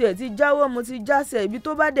mo tiẹ̀ ti jáwọ́ mo ti jásẹ̀ ibi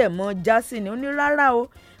tó bá dẹ̀ mọ́ jásí ni ó ní rárá o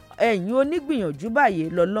ẹ̀yin onígbìyànjú báyìí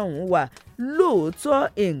lọ́lọ́run wà lóòótọ́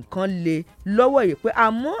nǹkan le lọ́wọ́ yìí pé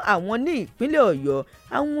àmọ́ àwọn ní ìpínlẹ̀ Ọ̀yọ́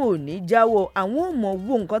àwọn ò ní jáwọ́ àwọn ò mọ̀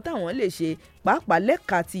wo nǹkan táwọn lè ṣe pàápàá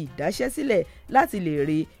lẹ́ka ti ìdáṣẹ́sílẹ̀ láti lè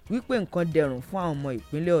rí wípé nǹkan dẹrùn fún àwọn ọmọ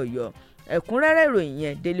ìpínlẹ̀ Ọ̀yọ́ ẹ̀kúnrẹ́rẹ́ ìròyìn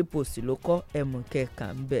yẹn Daily Post ló kọ ẹ̀mú kẹ̀kà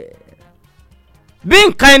ń bẹ̀. bí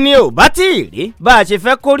nǹkan ẹni ò bá tí ì rí bá a ṣe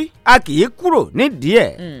fẹ́ kórí a kì í kúrò nídìí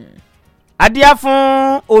ẹ̀ adíá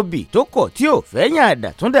fún obì tó kọ̀ tí ò fẹ́ yàn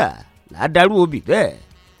àdàtúndà ládàrú obì bẹ́ẹ̀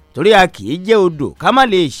torí a kì í jẹ́ odò ká má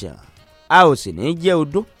lè ṣàn a ò sì ní jẹ́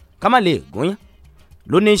odó ká má lè gúnyán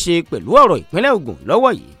ló ní í ṣe pẹ̀lú ọ̀rọ̀ ìpínlẹ̀ Ògùn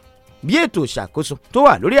lọ́wọ́ yìí bí ètò ìṣàkóso tó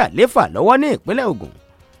wà lórí àlééfà lọ́wọ́ ní ìpínlẹ̀ Ògùn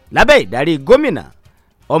lábẹ́ ìdarí gómìnà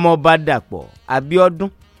ọmọọba Dàpọ̀ Abíọ́dún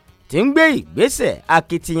tí ń gbé ìgbésẹ̀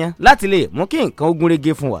akitiyan láti lè mú kí nǹkan ó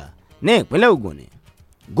gúnrégé fún wa ní ìpínlẹ̀ Ògùn ni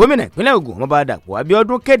gómìnà ìpínlẹ̀ Ògùn ọmọọba Dàpọ̀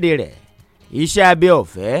Abíọ́dún kéde rẹ̀ iṣẹ́ abẹ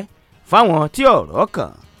ọ̀fẹ́ fáwọn tí ọ̀rọ̀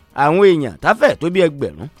kàn àwọn èèyàn táfẹ̀ tó bí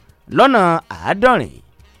 1,000 lọ́nà 70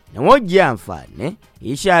 ni wọ́n jẹ àǹfààní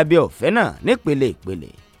iṣẹ́ abẹ ọ̀fẹ́ náà nípele ìpele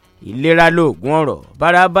ìlera lóògùn ọ̀rọ̀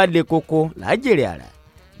bára bá lè koko lájèrè àrà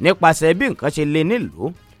nípasẹ̀ bí nǹkan ṣe lé nílùú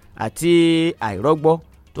àti àìrọ́gbọ́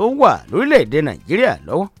tó wà lórílẹ̀‐èdè Nàìjíríà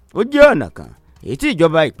lọ́wọ́ ó jẹ́ ọ̀nà kan èyí tí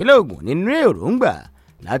ìjọba ìpínlẹ̀ Ògùn nínú èròǹgbà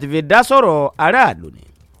láti fi dá sọ̀rọ̀ aráàlú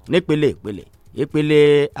nípele ìpele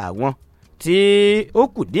àwọn tí ó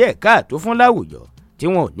kù díẹ̀ káàtó fún láwùjọ tí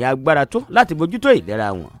wọn ò ní agbára tó láti bójútó ìlera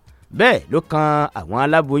wọn bẹ́ẹ̀ ló kan àwọn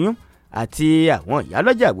aláboyún àti àwọn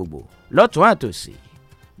ìyálọ́jà gbogbo lọ́tún àtòsí.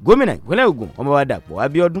 gómìnà ìpínlẹ̀ Ògùn ọmọọba Dàpọ̀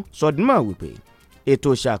Abíọ́dún sọdúnmọ́ wípé ètò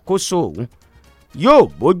ìṣàkóso òun yóò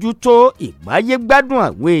bójútó ìgbáyégbádùn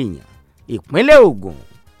àwọn èèyàn ìpínlẹ̀ Ògùn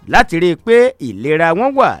láti rí i pé ìlera wọn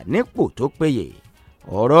wà nípò tó péye.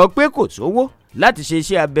 ọ̀rọ̀ pé kò sówó láti ṣe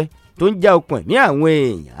iṣẹ́ abẹ tó ń já okùn ẹ̀mí àwọn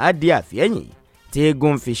èèyàn á di àfihẹ́yìn tí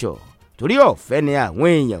eégún fi ṣọ̀ torí ọ̀fẹ́ ni àwọn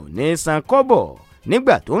èèyàn ò ní san kọ́bọ̀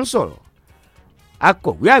nígbà tó ń sọ̀rọ̀.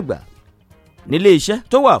 akọ̀wé àgbà nílé iṣẹ́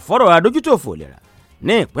tó wà fọ́rọ̀ adójútòfò ìlera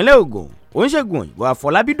ní ìpínlẹ̀ Ògùn oníṣègùn òyìnbó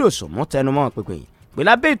Afọlábí Dòsùnmú tẹnumọ́ pínpín pé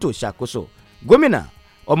lábẹ́ ètò ìṣàkóso gómìnà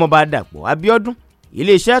ọmọọba Dàpọ̀ Abíọ́dún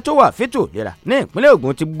iléeṣẹ́ tó wà fétò ìlera ní ìpínlẹ̀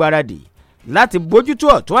Ògùn ti gbáradì láti bójútó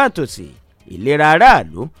ọ̀tún àtòsí ìlera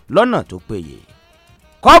aráàlú lọ́nà tó péye.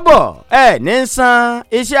 kọ́bọ̀ ẹ̀ ní san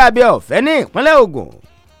iṣẹ́ abẹ ọ̀fẹ́ ní ìpínlẹ̀ Ògùn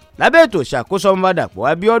lábẹ́ ètò ìṣàkóso ọmọọba Dàpọ̀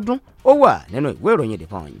Abíọ́dún ó wà nínú ìwé ìròyìn The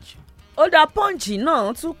Punch. ó dá Punch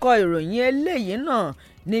náà tún kọ ìròyìn eléyìí náà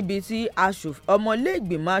níbi tí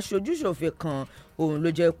ọmọlẹ́gbìmọ̀ aṣojúṣòfin kan òun ló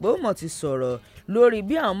jẹ́ pé ó mọ̀ ti sọ̀rọ̀ lórí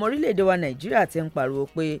bí àwọn ọmọ orílẹ̀-èdè wa Nàìjíríà ti ń pariwo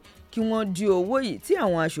pé kí wọ́n dín owó yìí tí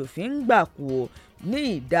àwọn aṣòfin ń gbà kù ó ní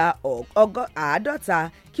ìdá 50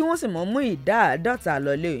 kí wọ́n sì mọ̀ mú ìdá 50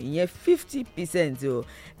 lọ́lé ìyẹn 50% o.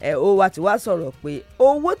 ó wá ti wá sọ̀rọ̀ pé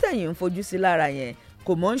owó tẹ̀yìn ń fojú sí lára yẹn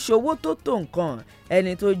kò mọ̀ ń ṣòwò tó tó nǹkan.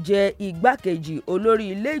 ẹni tó jẹ́ igbákejì olórí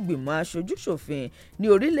ilé ìgbìmọ̀ aṣojúṣòfin ní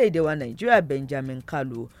orílẹ̀-èdè wa Nàìjíríà Benjamin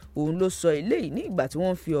Kalu òun ló sọ eléyìí ní ìgbà tí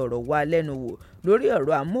wọ́n fi ọ̀rọ̀ wá lẹ́nu wò lórí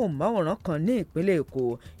ọ̀rọ̀ amóhùnmáwòrán kan ní ìpínlẹ̀ Èkó.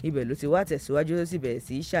 ibẹ̀ ló ti wá tẹ̀síwájú tó sì bẹ̀rẹ̀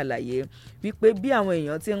sí í ṣàlàyé wípé bí àwọn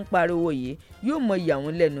èèyàn ti ń pariwo yìí yóò mọ ìyàwó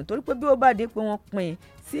lẹ́nu torí pé bí ó bá dé pé wọ́n pín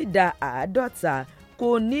sí ìdá 50 kò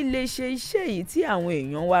ní lè ṣe iṣẹ́ yìí tí àwọn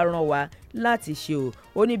èèyàn wá rán wa láti ṣe o.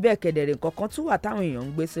 ó ní bẹ́ẹ̀ kẹ̀dẹ̀rẹ̀ kankan tún wà táwọn èèyàn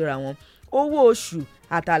ń gbé síra wọn owó oṣù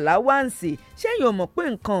àtàláwáǹsì ṣẹ́yìn ò mọ̀ pé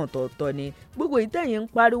nǹkan ọ̀tọ̀ọ̀tọ̀ ni gbogbo ìtẹ̀yìn ń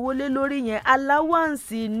pariwo lé lórí yẹn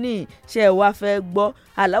aláwáǹsì ni ṣe wá fẹ́ gbọ́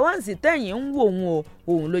aláwáǹsì tẹ̀yìn ń wò wọn o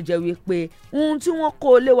òun ló jẹ́ wípé ohun tí wọ́n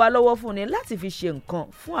kó lé wa lọ́wọ́ fún ni láti fi ṣe nǹkan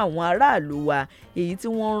fún àwọn aráàlú wa èyí tí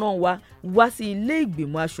wọ́n rán wa wá sí ilé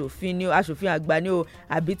ìgbìmọ̀ aṣòfin ni aṣòfin àgbà ni o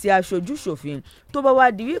àbí ti aṣojú ṣòfin tó bá wá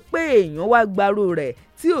di wípé èèyàn wá gbárù rẹ̀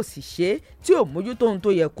tí ò sì ṣe tí ò mójútó ohun tó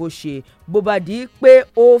yẹ kó ṣe bó bá di pé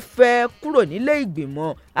ó fẹ́ kúrò nílé ìgbìmọ̀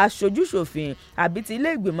aṣojúṣòfin àbí ti ilé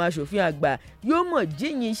ìgbìmọ̀ aṣòfin àgbà yóò mọ̀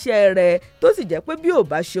jíyìn iṣẹ́ rẹ̀ tó sì jẹ́ pé bí ò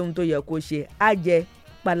bá ṣe ohun tó yẹ kó ṣe á jẹ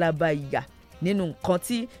palaba ìyà nínú nǹkan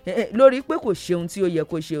tí lórí pé kò ṣe ohun tí ó yẹ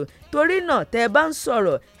kó ṣe. torí náà tẹ́ ẹ bá ń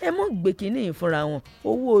sọ̀rọ̀ ẹ mọ̀ gbé kínní ìfúnra wọn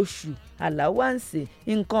owó oṣù àláwáǹsì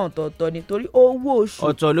nǹkan ọ̀tọ̀ọ̀tọ̀ nítorí owó oṣù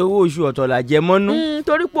ọ̀tọ̀ lówó oṣù ọ̀tọ̀ làjẹmọ́nú.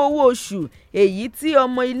 torí pé owó oṣù èyí tí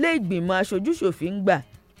ọmọ ilé ìgbìmọ̀ aṣojúṣòfin ń gbà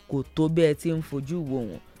kò tó bẹ́ẹ̀ tí ń fojú wo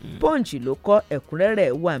wọn. Punch ló kọ ẹ̀kúnrẹ́rẹ́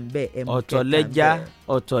wà ń bẹ ẹ̀mú kẹta ń bẹ. ọ̀tọ̀ lẹ́jà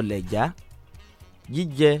ọ̀tọ̀ lẹ́jà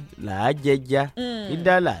jíjẹ làá jẹjà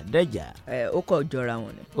dídá làá dẹjà. ó kọ jọra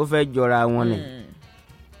wọn ni. ó fẹ́ jọra wọn ni.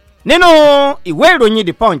 nínú ìwé ìròyìn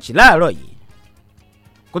The Punch láàárọ̀ yìí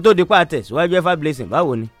kó tó di pa tẹ̀síwájú ẹ̀fà blessing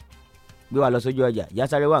báwo ni gbé wa lọ sójú ọjà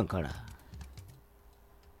yásáré wà nǹkan rà.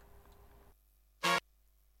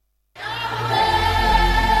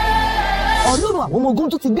 Ọlọ́run àwọn ọmọ ogun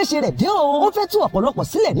tó ti gbéṣẹ́ rẹ̀ dé o. ó fẹ́ tú ọ̀pọ̀lọpọ̀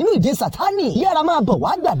sílẹ̀ nínú ìdè Sátánì. yára máa bọ̀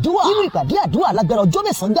wá gbàdúrà nínú ìpàdé àdúrà alágbára ọjọ́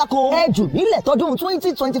 9 gbáko. ẹ jù nílẹ̀ tọdún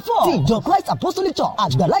 2024 ti ìjọ Christ Apostolic Church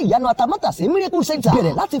àgbàlá ìyanu atamátàsé Miracle Center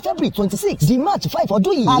bẹ̀rẹ̀ láti February 26 di March 5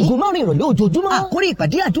 ọdún yìí. aago 5 ìrọ̀lẹ́ ojoojúmọ́. àkórí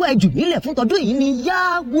ìpàdé àdúrà ẹ jù nílẹ̀ fún tọdún yìí ni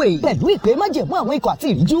Yahweh. pẹ̀lú ìpè májẹ̀mú àwọn ikọ̀ àti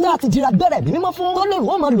ìríjú. tá a ti dira gbẹ́rẹ̀ ẹ̀mí mímọ́ fún. tọ́lọ́run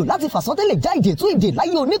ó máa lò láti fàsọtẹ́lẹ̀ já ìdè tú ìdè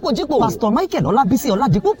láyé oníkojúpò. Pastor Michael Ọlábísí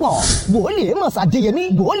Ọládipúpọ̀. wòlíì Amos Adéyẹmí.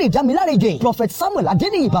 wòlíì Dámiláre. Prophet Samuel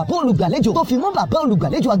Adéníyì bàbá olùgbàlejò tó fi mọ́ bàbá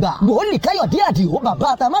olùgbàlejò àgbà. wòlíì Káyọ̀dé Àdìó bàbá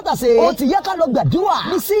atamátàsé. ó ti yá ká lọ gbàdúrà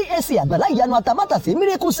ní CAC àgbàlá ìyanu atamátàsé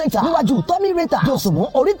Miracle Center níwájú Tommy Reta Dòsùnmù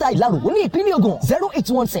oríta Ìlarò ní ìpínlẹ̀ Ògùn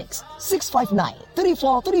 0816 659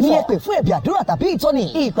 3434. ní ẹ pè fún ẹ̀bì àdúrà tàbí ìtọ́ni.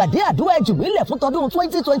 ìpàdé àdúrà ẹjù mílẹ̀ fún tọdún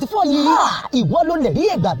 2024 yìí. ìwọ ló lè rí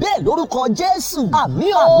ẹgbà bẹ́ẹ̀ lórúkọ Jésù.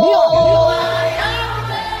 àmín o. àmín o.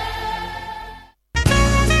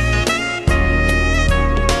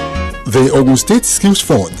 The Ogun State Skills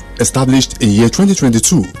Fund, established in year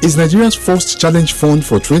 2022, is Nigeria's first challenge fund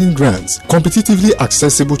for training grants, competitively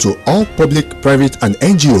accessible to all public, private, and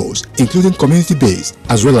NGOs, including community-based,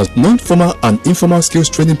 as well as non-formal and informal skills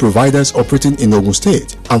training providers operating in Ogun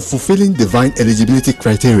State and fulfilling divine eligibility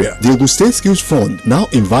criteria. The Ogun State Skills Fund now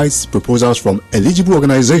invites proposals from eligible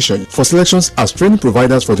organizations for selections as training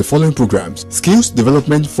providers for the following programs: skills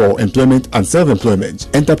development for employment and self-employment,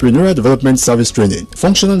 entrepreneurial development service training,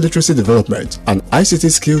 functional literacy development, and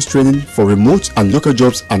ICT skills training for remote and local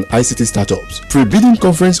jobs and ICT startups. Pre-bidding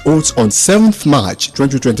conference holds on 7th March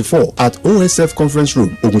 2024 at OSF Conference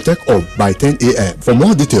Room, Oguntech Hub by 10 a.m. For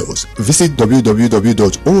more details, visit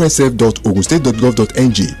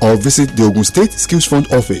www.osf.ogunstate.gov.ng or visit the Ogun State Skills Fund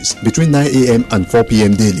office between 9 a.m. and 4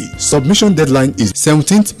 p.m. daily. Submission deadline is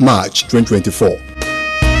 17th March 2024.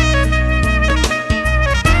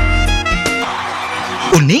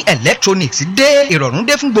 Òní electronics dé, ìrọ̀rùn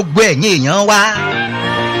dé fún gbogbo ẹ̀yin èèyàn wa.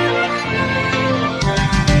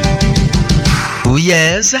 Oh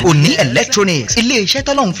yes, Òní electronics ilé iṣẹ́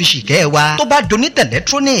tọ́lọ́run fi ṣìkẹ́ wa tó bá donate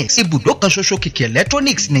electronics ibùdó kan ṣoṣo kìkì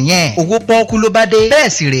electronics nìyẹn owó pọ́ọ́kú ló bá dé bẹ́ẹ̀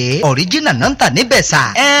sì rèé original náà ń tà níbẹ̀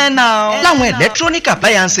sà. Láwọn electronic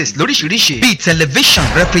appliances lóríṣiríṣi bíi television,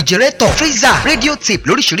 refrigerator, freezer, radio tape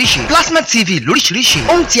lóríṣiríṣi, plasma tv lóríṣiríṣi,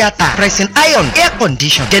 home theatre, pressing iron, air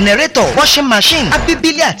condition, generator, washing machine,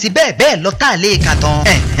 abibili àti bẹ́ẹ̀ bẹ́ẹ̀ lọ tá a lè kà tán.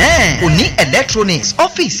 Òní electronics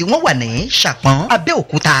ọ́fíìsì wọn wà ní Ṣàpọ́n,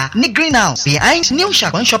 Abẹ́òkúta ní greenhouse behind New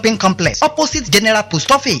Ṣàpọ́n shopping complex opposite general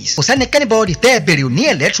post office. Kò sẹ́ni kẹ́nìbọ̀dì tẹ́ ẹ bèrè Òní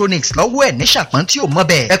electronics lọ́wọ́ ẹ̀ ní Ṣàpọ́n tí ò mọ̀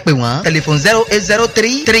bẹ́ẹ̀. Ẹ pè wọ́n tẹlifon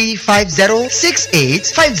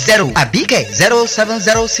 08033506850 àbíkẹ́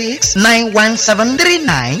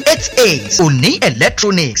 0706917398. Òní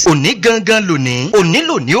electronics òní gangan lónìí òní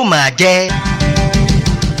lónìí ó máa jẹ́.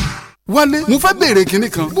 Wálé, mo fẹ́ béèrè kinní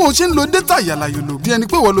kan. Bó o ṣe ń lo dátà yàlàyòlò bí ẹni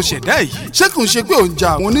pé wọ́n lo ṣẹ̀dá èyí. Ṣé kò ń ṣe pé ò ń ja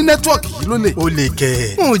àwọn oní nẹ́tíwọ̀kì yìí lólè? O lè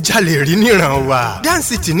kẹ̀. Mo jalè rí níran wa.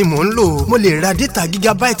 Density ni mò ń lò. Mo lè ra dátà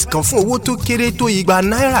gigabyte kan fún owó tó kéré tó igba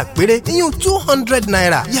náírà péré. Iyún 200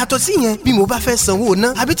 naira. Yàtọ̀ sí yẹn, bí mo bá fẹ́ sanwó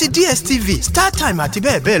ná, àbí ti DSTV, StarTime àti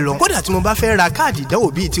bẹ́ẹ̀ bẹ́ẹ̀ lọ. Kódà tí mo bá fẹ́ ra káàdì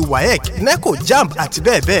ìdánwò bíi ti WAEC, NECO, JAMB àti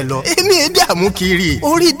bẹ́ẹ̀ bẹ́ẹ̀ lọ. Èmi è dààmú kiri.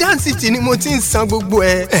 Orí Density ni mo ti ń san gbogbo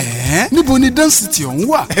ẹ. Níbo ni Density ọ̀hún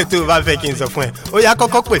wà? Tó o bá fẹ́ kí n sọ fún ẹ, ó yá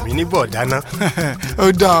kọ́kọ́ pè mí ní bọ̀dá ná.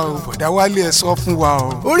 Ó dáa o, bọ̀dá Wálé ẹ sọ fún wa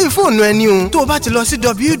o. Orí fóònù ẹni o, tó o bá ti lọ sí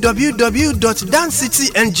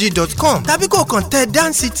www.dancity.ng.com tàbí kó kàn tẹ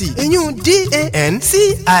Dancity, eyín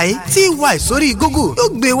DANCITY sórí Google, yóò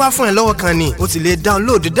gbé wá fún ẹ lọ́wọ́ kan ni. O sì lè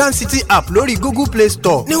download Dancity app lórí Google Play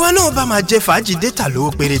Store. Níwọ náà bá máa jẹ fàájì dátà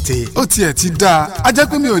lówó péréte. Ó tiẹ̀ ti dáa, a jẹ́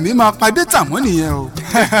pé mi ò ní máa pa dátà mọ́ nìyẹn o.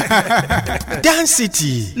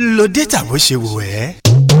 Dancity, lo dátà bó ṣe wù ẹ́.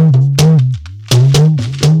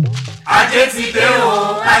 Ajé ti dé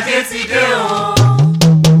o, ajé ti dé o.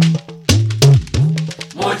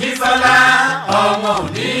 Mojísọ́lá ọmọ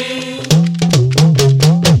òní.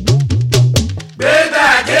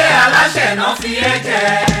 Gbégbàjé aláṣẹ náà fi ẹ́ jẹ.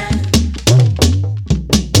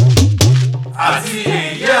 Àti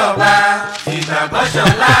èyí ọba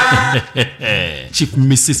ìgbàgbọ́sọ̀lá. Chief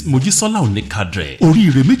Mrs. Mojísọ́lá Oníkadrẹ̀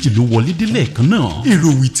oríire méjì ló wọlé dé lẹ́ẹ̀kan náà. Èrò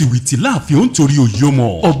wìtìwìtì láàfin ó ń torí òye ọmọ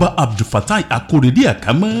ọba Abdulfatai Akórèdé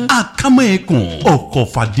Àkámọ́ ẹkùn ọkọ̀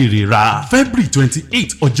fàdérera February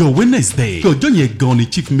 28 ọjọ́ Wednesday. Ọjọ́ yẹn gan ni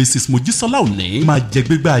Chief Mrs. Mojísọ́lá Oní máa jẹ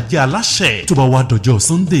gbégbá ajé aláṣẹ tó bá wá dọjọ́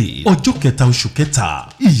Sunday ọjọ́ kẹta oṣù kẹta.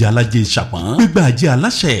 Ìyálàjẹ Ìṣàpọ̀n gbégbá ajé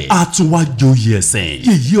aláṣẹ àtúnwájú oyè ẹ̀sìn.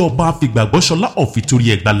 Yèyí ọba Fìgbàgbọ́sọlá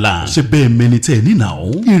ọ̀fìtorí ẹgbàlá. Ṣé bẹ́ẹ̀ mẹ́ni tẹ́ nínà ó?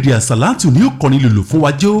 Ìrì àsàlátù ni ó kọ́ni lòlò fún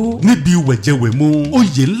wájú níbi wẹ̀jẹ̀wẹ̀mú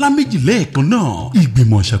oyè ńlá méjì lẹ́ẹ̀kan náà.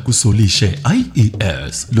 Ìgbìmọ̀ ìṣàkóso iléeṣẹ́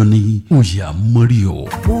IAS ló ní oyè àmọ́rí o.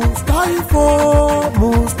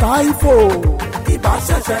 Mustaifo ibà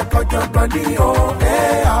ṣẹ̀ṣẹ̀ kọjọ́gbọ́n ní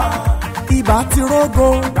OAR. Ibà ti rógo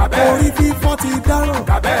orí fífọ́ ti dáràn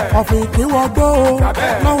ọ̀fìn kí wọ́n gbó o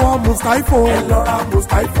lọ́wọ́ Mustaifo. Ẹ lọ ra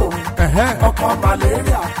Mustaifo ọkọ̀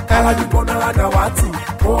malaria aládìgbóná dàwátì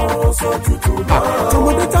ó sójútùú náà.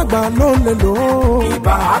 Tọmọdé tàgbà ló lè lò ó.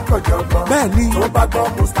 Ibà àkànjọ̀gbọ́n bẹ́ẹ̀ni tó bá gbọ́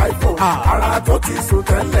Mustaifo ara tó ti sùn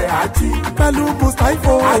tẹ́lẹ̀ ají. Pẹ̀lú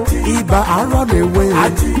Mustaifo ibà arọ lè wé.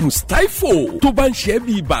 Mustaifo tó bá ń ṣe é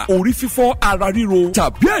bí ibà orí fífọ́ ara ríro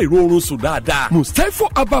tàbí àìróorun sùn dáadáa. Mustaifo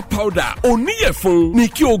herbal powder oníyẹ̀fun ni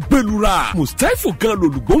kí o gbẹlura. Mustaifo gan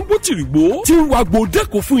lòlùgbòǹgbò tìrìgbò tí ń wa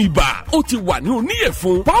gbòdẹ́kọ̀ fún ibà. Ó ti wà ní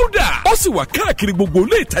oníyẹ̀fun powder ó sì wà káàkiri gbogbo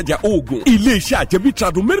ilé ìtajà oògùn. Ilé-iṣẹ́ àjẹbí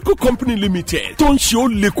Trado Medical Company Limited tó ń ṣe ó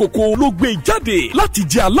le koko ló gbé jáde. Láti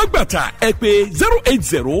jẹ́ alágbàtà ẹ pè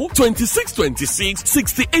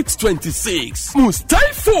 080-2626-6826.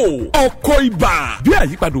 Mustaifo ọkọ̀ ibà bí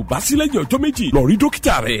àyípadà ò bá sí lẹ́yìn ọjọ́ méjì lọ rí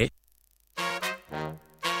dókítà rẹ.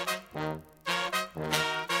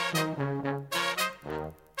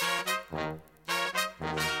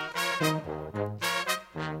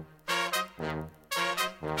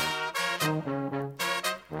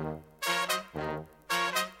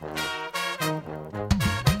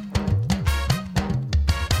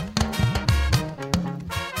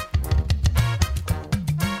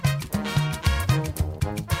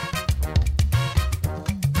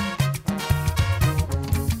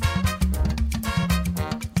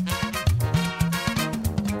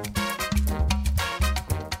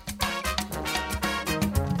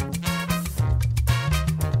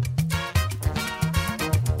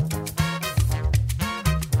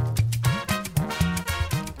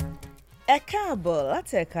 ẹ káàbọ̀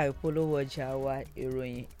láti ẹ̀ka ìpolówó ọjà wa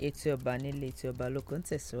ìròyìn etí ọba nílé etí ọba lóko ń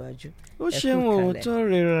tẹ̀síwájú. ó ṣeun ò tó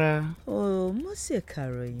rira. ó mú sí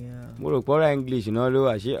kàròyìn. mo rò pé ọ̀rọ̀ english náà ló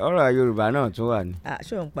wà ṣé ọ̀rọ̀ yorùbá náà tún wà ní.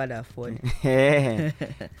 ṣé òun padà fọ ni.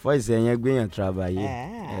 fọ́ìsì ẹ̀yẹn gbéyàn trabayé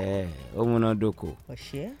ó múná dóko.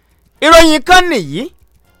 ìròyìn kan nìyí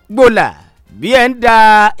gbọ́là bí ẹ ń da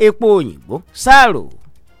epo òyìnbó sáàrò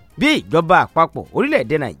bí ìjọba àpapọ̀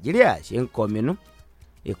orílẹ̀-èdè nàìjíríà ṣe ń kọminú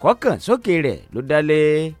ìkọkànsókè rẹ̀ ló dálé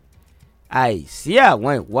àìsí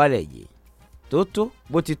àwọn ìwalẹ̀ yìí tó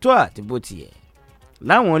bó ti tó àti bó ti yẹ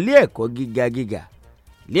láwọn ilé ẹ̀kọ́ gíga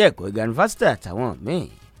ilé ẹ̀kọ́ gíga yunifásitì àtàwọn míì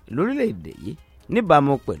lórílẹ̀‐èdè yìí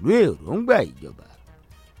níbàámu pẹ̀lú èròǹgbà ìjọba.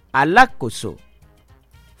 alákòóso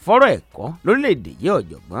fọ́rọ̀ ẹ̀kọ́ lórílẹ̀‐èdè yìí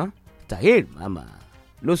ọ̀jọ̀gbọ́n Tahir Mama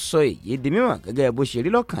ló sọ èyí di mímọ̀ gẹ́gẹ́ bó ṣe rí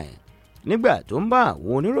lọ́kàn ẹ̀ nígbà tó ń bá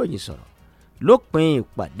àwọn oníròyìn sọ̀rọ̀ lópin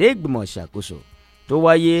ìpàdé ìgbìmọ̀ ṣàkóso tó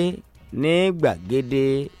wáyé ní gbàgede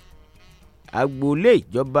agboolé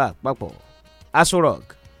ìjọba àpapọ̀ Aso Rock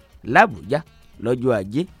l'Àbújá lọ́jọ́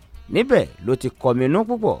ajé. Níbẹ̀ ló ti kọminú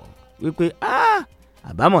púpọ̀ wípé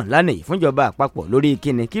àbámọ̀ ńlá nìyí fúnjọba àpapọ̀ lórí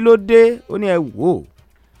kíni kí ló dé. Ó ní ẹ wò ó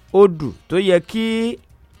odù tó yẹ kí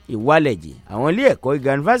ìwalẹ̀jì àwọn ilé ẹ̀kọ́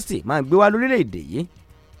gíga yunifásitì máa gbé wá lórílẹ̀‐èdè yìí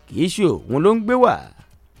kì í ṣe òun ló ń gbé wá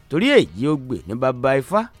torí èyí ó gbé ní bàbá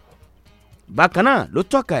ifá. Bákan náà ló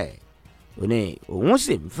tọ́ka ẹ̀ ó ní òun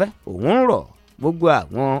sì ń fẹ́ òun ń rọ̀ gbogbo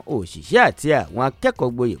àwọn òṣìṣẹ́ àti àwọn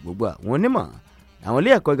akẹ́kọ̀ọ́ gboyè gbogbo àwọn onímọ̀ àwọn ilé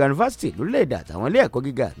ẹ̀kọ́ gíga yunifásitì lórílẹ̀‐èdè àtàwọn ilé ẹ̀kọ́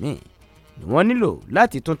gíga míì ni wọ́n nílò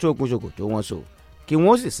láti tún tó okùn ṣòkòtò wọn so kí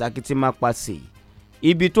wọ́n sì sákìtì máa pa sí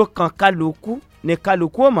ibi tó kan kálukú ni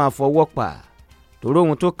kálukú ó máa fọwọ́ pa torí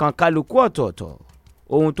ohun tó kan kálukú ọ̀tọ̀ọ̀tọ̀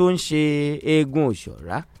ohun tó ń ṣe eégún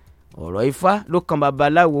òṣòra ọ̀rọ̀ ifá ló kan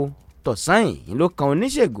babaláwo tọ̀sán yìí ló kan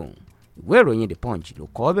oníṣègùn. Ìwé ìròyìn The Punch ló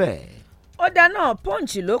kọ bẹ́ẹ̀. ó dáná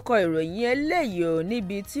Punch ló kọ ìròyìn eléyìí ò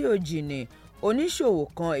níbi tí ó jìnnì oníṣòwò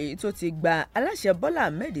kan èyí tó ti gba aláṣẹ Bọ́lá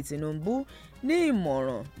Ahmed Tinubu ní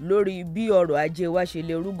ìmọ̀ràn lórí bí ọrọ̀ ajé wa ṣe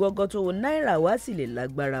lè rú gọ́gọ́ tó wo náírà wá sì lè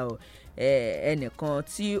lágbára o. Ẹnìkan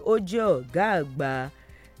tí ó jẹ́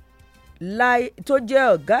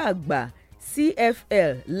ọ̀gá àgbà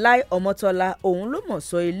CFL Lai Ọmọtọ́lá òun ló mọ̀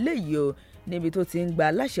sọ eléyìí o níbi tó ti ń gba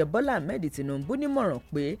aláṣẹ Bọ́lá Ahmed Tinubu nímọ̀ràn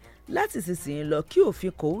pé láti sísìn lọ kí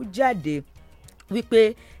òfin kò jáde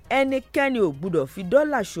wípé ẹnikẹ́ni ò gbúdọ̀ fi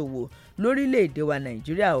dọ́là ṣòwò lórílẹ̀‐èdè wa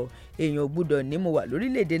Nàìjíríà o. Èèyàn ò gbúdọ̀ ní mo wà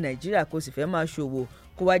lórílẹ̀‐èdè Nàìjíríà kó sì fẹ́ máa ṣòwò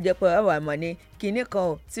kó wá jẹ́ pé wàá mọ̀ ní kinní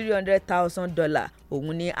kan $300,000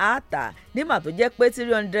 òun ni a tà nígbà tó jẹ́ pé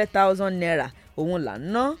 $300,000 òun là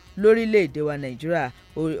ń ná lórílẹ̀‐èdè wa Nàìjíríà.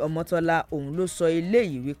 Ọmọtọ́lá òun ló sọ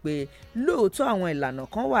eléyìí wípé lóòótọ́ àwọn ìlànà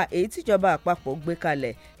kan wà èyí tíjọba àpapọ̀ gbé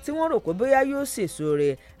kalẹ̀ tí wọ́n rò pé bóyá yóò sèso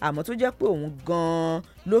rẹ̀ àmọ́ tó jẹ́ pé òun gan-an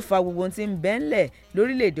ló fa gbogbo tí ń bẹ ńlẹ̀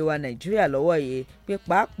lórílẹ̀‐èdè wa Nàìjíríà lọ́wọ́ yìí pé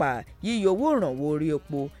pàápàá yíyọ owó ìrànwọ́ orí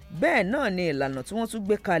epo bẹ́ẹ̀ náà ni ìlànà tí wọ́n tún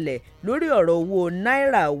gbé kalẹ̀ lórí ọ̀rọ̀ owó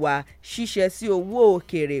náírà wa ṣíṣẹ́ sí owó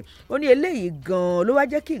òkèèrè. Ó ní eléyìí gan-an ló wá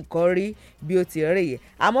jẹ́ kí nǹkan rí bí ó ti rí yìí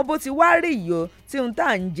àmọ́ bó ti wá rí yìí o tí ohun tá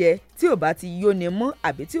à ń jẹ tí ò bá ti yóni mọ́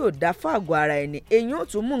àbí tí ò dá fáàgọ́ ara ẹni èyí ò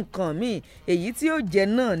tún mú nǹkan míì èyí tí ó jẹ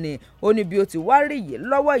náà ni. Ó ní bí ó ti wá rí yìí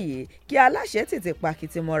lọ́wọ́ yìí kí aláṣẹ tètè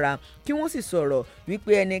pàkìtì mọ́ra kí wọ́n sì sọ̀rọ̀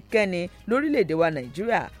wípé ẹnikẹ́ni lórílẹ̀‐èdè wa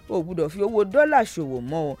Nàìjíríà ò gbúdọ̀ fi owó dọ́là ṣòwò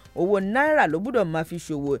mọ́ o owó náírà ló gbúdọ̀ máa fi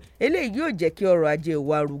ṣòwò eléyìí yóò jẹ́ kí ọrọ̀ ajé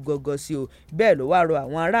wa rú gọ́gọ́ sí o. Bẹ́ẹ̀ ló wá rọ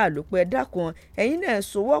àwọn aráàlú pé dákun ẹ̀yin náà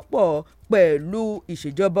sowọ́pọ̀ pẹ̀lú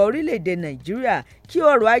ìṣèjọba orílẹ̀-èdè Nàìjíríà kí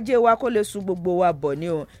ọrọ̀ ajé wa kó lè sun gbogbo wa bọ̀ ni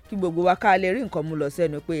o kí gbogbo wa ká lè rí nǹkan mú lọ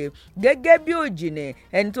sẹ́nu pé gẹ́gẹ́ bí òjìnà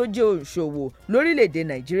ẹni tó jẹ́ òṣòwò lórílẹ̀-èdè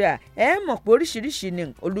Nàìjíríà ẹ mọ̀ pé oríṣiríṣi ni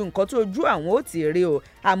olú nǹkan tó ojú àwọn ó ti rí o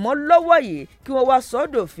àmọ́ lọ́wọ́ yìí kí wọ́n wá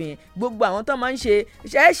sọ́dọ̀fin gbogbo àwọn tó máa ń ṣe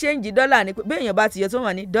ń jí dọ́là ni pé béèyàn bá ti yẹ tó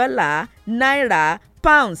wà ní dọ́là náírà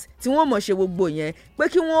pounds tí wọ́n mọ̀ ṣe gbogbo yẹn pé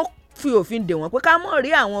kí wọ́n fi òfin dè wọ́n pé ká mọ̀ rí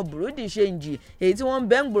àwọn bùrúdì ṣéǹjì èyí tí wọ́n ń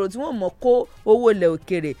bẹ́ ń gbòòrò tí wọ́n mọ̀ kó owó ilẹ̀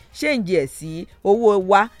òkèrè ṣéǹjì ẹ̀ sí owó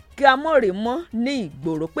wa kí a mọ̀ rí mọ́ ní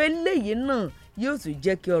ìgboro pé léyìí náà yóò tún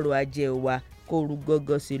jẹ́ kí ọrọ̀ ajé wa kó rú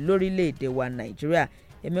gọ́gọ́ sí lórílẹ̀‐èdè wa Nàìjíríà.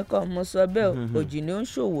 Èmi kọ́ mo sọ bẹ́ẹ̀ òjì ni ó ń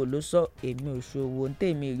ṣòwò ló sọ èmi ò ṣòwò ń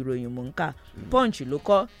tèmi ìròyìn mò ń kà Punch ló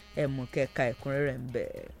kọ́ ẹ̀mú kẹka ẹ̀kúnrẹ́rẹ́ ń bẹ̀.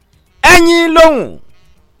 ẹ̀yin lóhùn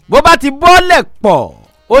bó bá ti bọ́lẹ̀ pọ̀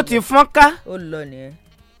ó ti fọ́n ká. ó lọ nìyẹn.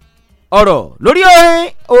 ọ̀rọ̀ lórí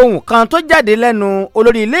ohun kan tó jáde lẹ́nu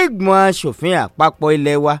olórí ilé ìgbìmọ̀ asòfin àpapọ̀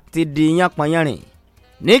ilé wa ti di yánpọnyánrin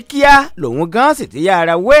ní kíá lòun gan sì ti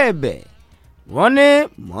yára wẹ́ẹ̀bẹ̀ wọ́n ní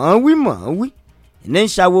mọ̀ọ́wí ní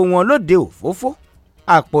ṣàwo wọn lóde òfófó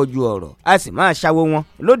àpọ̀jù ọ̀rọ̀ a sì máa ṣàwo wọn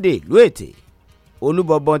lóde ìlú ètè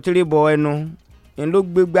olúbọ̀bọ̀ tìrìbọ̀ ẹnu ń ló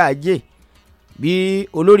gbégbá ajé bí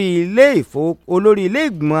olórí ilé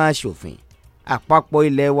ìgbìmọ̀ asòfin àpapọ̀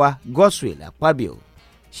ilé wa Godswill Akpabio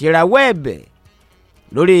ṣe rawọ́ ẹ̀bẹ̀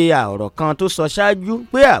lórí ọ̀rọ̀ kan tó sọ ṣáájú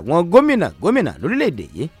pé àwọn gómìnà lórílẹ̀‐èdè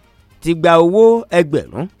yìí ti gba owó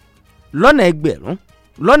ẹgbẹ̀rún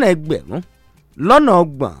lọ́nà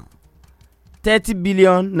ọgbọ̀n 30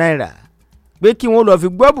 billion naira pé kí wọ́n lọ́ọ́ fi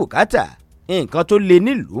gbọ́ bùkátà nǹkan tó lé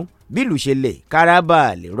nílùú bí ìlú ṣe lè káràbà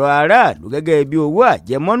lè rọ aráàlú gẹ́gẹ́ bí owó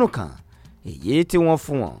àjẹmọ́nù kan èyí tí wọ́n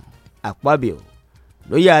fún wọn. Akpabio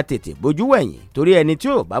ló yà tètè bójú wẹ̀yìn torí ẹni tí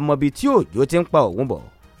ò bá mọbi tí òjò ti ń pa òun bọ̀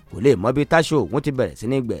kò lè mọbi táṣọ òun ti bẹ̀rẹ̀ sí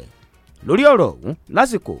ní gbẹ lórí ọ̀rọ̀ òun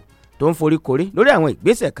lásìkò tó ń forí korí lórí àwọn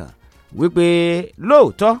ìgbésẹ̀ kan wípé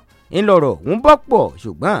lóòótọ́ ńlọrọ̀ òun bọ́ pọ̀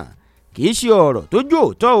ṣùgbọ́n kì í ṣe ọ̀rọ̀ tó jó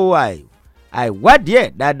òótọ́ o àìwádìí ẹ̀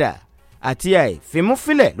dáadáa àti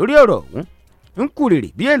àìfimúfilẹ̀ lórí ọ̀rọ̀ òun ń kúrìrì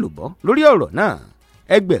bí èlùbọ́ lórí ọ̀rọ̀ náà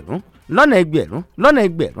ẹgbẹ̀rún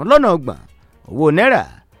lọ́nà ọgbọ̀n owó náírà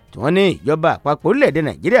tí wọ́n ní ìjọba àpapọ̀ orílẹ̀-èdè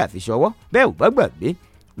Nàìjíríà fi ṣọwọ́ bẹ́ẹ̀ ò bá gbàgbé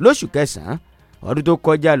lóṣù kẹsàn-án ọdún tó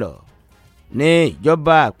kọjá lọ ní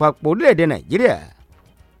ìjọba àpapọ̀ orílẹ̀-èdè Nàìjíríà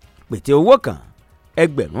pète owó kan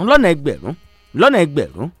ẹgbẹ̀rún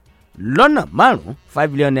lọ́nà márùn-ún 5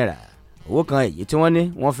 billion naira owó kan èyí tí wọ́n ní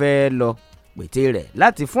wọ́n fẹ́ lọ pète rẹ̀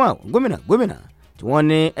láti fún àwọn gómìnà tí wọ́n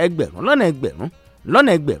ní ẹgbẹ̀rún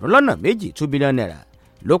lọ́nà méjì 2 billion naira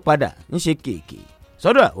ló padà ń ṣe kéèké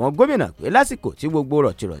sọ́dọ̀ àwọn gómìnà pé lásìkò tí gbogbo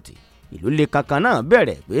rọ̀tìrọ̀tì ìlú le kankan náà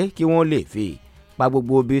bẹ̀rẹ̀ pé kí wọ́n lè fi pa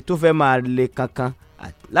gbogbo ibi tó fẹ́ máa le kankan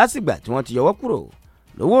lásìgbà tí wọ́n ti yọwọ́ kúrò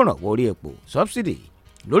lówó ìrànwọ́ orí epo subsidy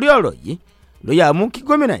lórí ọ̀rọ̀ yìí ló yà mú kí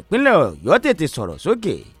gómìnà ìpínlẹ̀ Ọ̀yọ́ tètè sọ̀rọ̀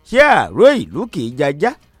sókè ṣé àárò ìlú kì í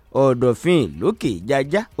jajá ọ̀dọ̀fin ìlú kì í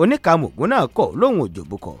jajá oníkàmùgún náà kọ̀ lóhùn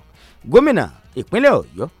òjòbùkọ̀ gómìnà ìpínlẹ̀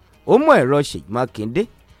Ọ̀yọ́ ó mú ẹ̀rọ Ṣèyí Mákindé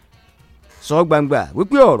sọ gbangba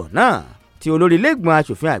wípé ọ̀rọ̀ náà tí olórí ilé-ìgbìmọ̀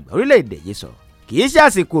asòfin àgbà orílẹ̀-èdè yìí sọ kì í ṣe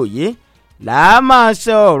àsìkò yìí làá máa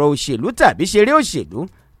sọ ọ̀rọ̀ òṣèlú tàbí ṣeré òṣèlú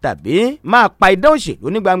tàbí máa pa idán òṣèlú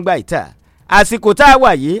ní gbangba ìta àsìkò tá a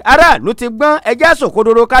wà yìí aráàlú ti gbọ́n ẹjẹ́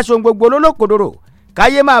àsòkodoro káṣọ gbogbo olólòkodoro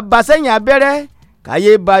káyé máa ba sẹ́yìn abẹ́rẹ́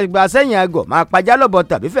káyé ba sẹ́yìn agọ̀ máa pajá lọ́bọ̀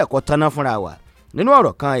tàbí fẹ̀kọ́ tanná fúnra wa nínú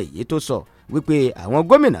ọ̀rọ̀ kan èyí tó sọ wípé àwọn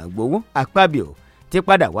gómìnà gbowó Akpabio ti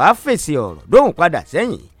padà wá fèsì ọ̀rọ̀ dóhùn padà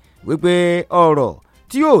sẹ́yìn wípé ọ̀rọ̀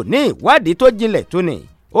tí ò ní ìwádìí tó jinlẹ̀ tó ní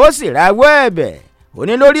ó sì rawọ́ ẹ̀bẹ̀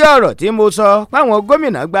òní lórí ọ̀rọ̀ tí mo sọ páwọn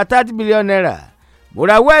gómìnà gba 30 billion naira mo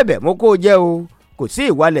rawọ́ ẹ̀bẹ̀ mo kó o jẹ́ o kò sí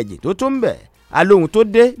ìwalẹ̀jì tó tún bẹ̀ alóhun tó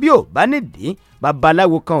dé bí ò bá nídìí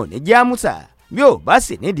babaláwo kan ò ní jẹ́ àmúsà bí ò bá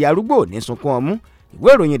sì nídìí arúgbó ò ní sunkún ọmú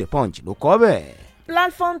ìwé ìròyìn The Punch ló kọ bẹ́ẹ̀.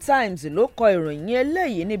 Platform Times ló kọ ìròyìn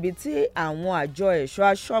eléyìí níbi tí àwọn àjọ ẹ̀ṣọ́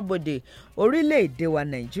aṣọ́bodè orílẹ̀-èdè wa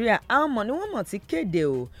Nàìjíríà àmọ́ ni wọ́n mọ̀ ti kéde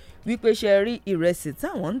o wípé ṣe rí ìrẹsì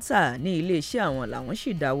táwọn ń tà ní iléeṣẹ́ àwọn làwọn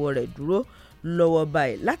sì dáwọ́ rẹ̀ dúró lọ́wọ́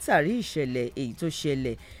báyìí látàrí ìṣẹ̀lẹ̀ èyí tó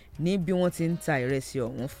ṣẹlẹ̀ ní bí wọ́n ti ń ta ìrẹsì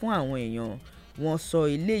ọ̀hún fún àwọn èèyàn. Wọ́n sọ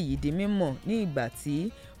eléyìí di mímọ̀ ní ìgbà tí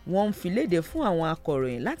wọ́n ń fi léde fún àwọn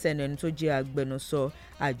akọ̀ròyìn látẹnu ẹni tó jẹ́ agbẹnusọ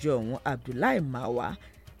àjọ ọ̀hún Abdullahi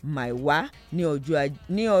Maiwa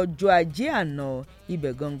ní ọjọ́ ajé àná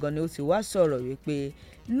ibẹ̀ gangan ni ó ti wá sọ̀rọ̀ wípé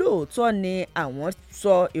lóòótọ́ ni àwọn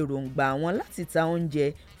sọ èròǹgbà àwọn láti ta oúnjẹ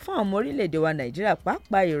fún àwọn ọmọ orílẹ̀-èdè wa Nàìjíríà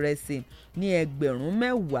pàápàá ìrẹsì ní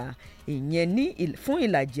 10,000 ìyẹn fún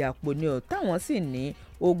ìlàjì àpò ni ọ̀ táwọn sì ní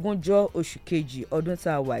 20 oṣù kejì ọdún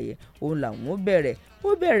tá a wáyé òun làwọn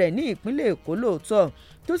ó bẹ̀rẹ̀ ní ìpínlẹ̀ Èkó lóòótọ́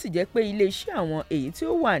tó sì jẹ́ pé iléeṣẹ́ àwọn èyí tí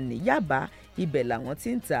ó wà ní Yaba ibẹ̀ làwọn ti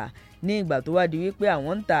ń tà ní ìgbà tó wá di wípé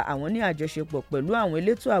àwọn ń ta àwọn ní àjọṣepọ̀ pẹ̀lú àwọn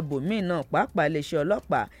elétò ààbò míì náà pàápàá iléeṣẹ́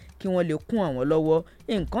ọlọ́pàá kí wọ́n lè kún àwọn lọ́wọ́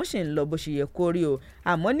nǹkan ṣì ń lọ bó ṣe yẹ kó rí o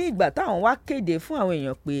àmọ́ ní ìgbà táwọn wá kéde fún àwọn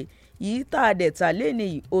èèyàn pé yìí tá a dẹ̀ ta lẹ́ni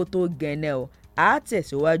ó tó gẹ̀ẹ́nẹ́ o á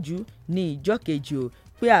tẹ̀síwájú ní ìjọ́ kejì o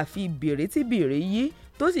pé àfi bèrè tí bèrè yí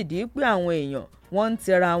tó sì di pé àwọn èèyàn wọ́n ń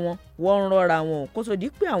tẹra wọn wọ́n ń rọ́ra wọn kó tó di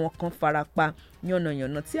pé àwọn kan farapa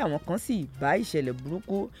yànnàyànnà tí àwọn kan sì bá ìṣẹ̀lẹ̀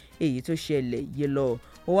burúkú èyí tó ṣẹlẹ̀ yé lọ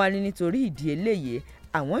ó wá ní nítorí ìdí eléyìí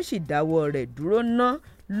àwọn sì dáwọ́ rẹ̀ dúró ná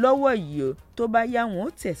lọ́wọ́ yìí o tó bá yá wọn ó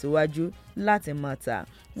tẹ̀síwájú láti máa tà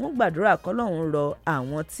wọ́n gbàdúrà kọ́lọ́run rọ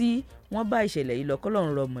àwọn tí wọ́n bá ìṣẹ̀lẹ̀ yìí lọ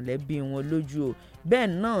kọ́lọ́run rọ mọ̀lẹ́bí wọn lójú o bẹ́ẹ̀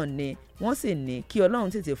náà ni wọ́n sì ní kí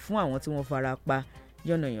ọlọ́run tètè fún àwọn tí wọ́n fara pa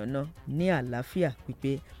yànnàyànnà ní àlàáfíà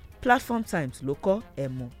pípé Platform Times ló kọ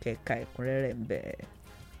ẹ̀mú kẹ̀ka ẹ̀kúnrẹ́rẹ́ ń bẹ̀.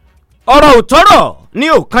 ọ̀rọ̀ òtọ́rọ̀ ní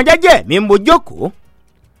òkan jẹ́jẹ́ mi mo jókòó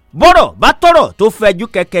bọ́rọ̀ bá tọ̀rọ̀ tó fẹjú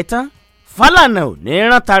kẹ̀kẹ́ tán Fálànà ò ní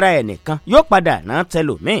rán tara ẹnìkan yóò padà rán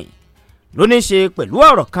tẹlòmíì ló ní ṣe pẹ̀lú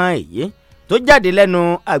ọ̀rọ̀ kan èyí tó jáde lẹ́nu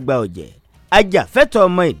àgbà ọ̀jẹ̀ ajàfẹ́tọ̀ọ́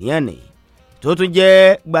ọmọ ènìyàn ni tó tún jẹ́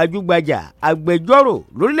gbajúgbajà agbẹjọ́rò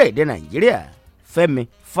lórílẹ̀‐èdè Nàìjíríà Fẹ́mi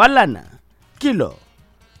Fálànà kìlọ̀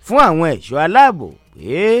fún àwọn ẹ̀ṣọ́ aláàbò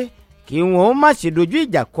pé kí wọ́n má ṣe dojú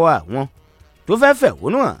ìjà kọ àwọn tó fẹ́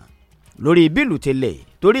fẹ̀hónú hàn lórí bílù tẹ́lẹ̀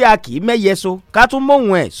torí a kì í mẹ́yẹ so ká tún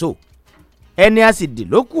móhun ẹ̀ so ẹni a sì dì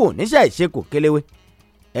lókù oníṣẹ́ ìṣe kò kéléwé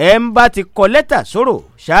ẹ̀ ń bá ti kọ lẹ́tà sọ̀rọ̀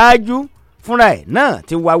ṣáájú fúnra ẹ̀ náà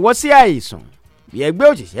ti wáwọ́ sí àìsàn bí ẹgbẹ́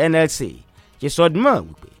òṣìṣẹ́ NLC ṣe sọdúnmọ́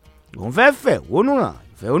wípé òun fẹ́ fẹ̀hónú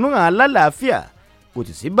hàn alálàáfíà kò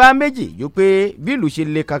tì sí bá méjì yó pé bílù ṣe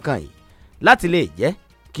le kankan yìí láti lè jẹ́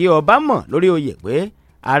kí ọba mọ̀ lórí oyè pé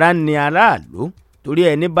ara ni aráàlú torí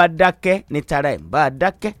ẹni bá dákẹ́ ní tara ẹ̀ ń bá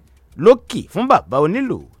dákẹ́ lókì fún bàbá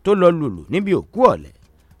onílù tó lọ lùlù níbi òkú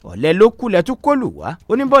ọ̀lẹ ló kú lẹ́tú kólù wá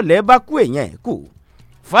oníbọ̀lẹ́ bá kú èèyàn ẹ̀ kù.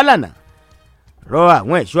 Fálànà rọ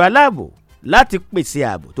àwọn ẹ̀ṣọ́ aláàbò láti pèsè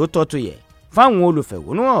ààbò tó tọ́ tó yẹ fáwọn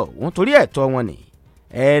olùfẹ̀hónúhàn ọ̀hún torí ẹ̀tọ́ wọn ni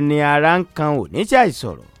ẹni ara ń kan ò ní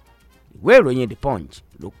ṣàìsọ̀rọ̀. Ìwé ìròyìn The Punch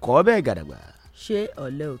ló kọ bẹ́ẹ̀ gàdàgbà. ṣé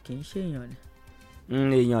ọ̀lẹ ò kì í ṣèyàn ni.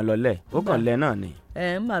 èèyàn lọ́lẹ̀ ó kàn lẹ náà ni.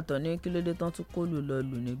 ẹ ń bàtọ̀ ní kí ló dé tán tún kólù lọ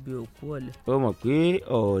lù níbi òkú ọ̀lẹ. ó mọ̀ pé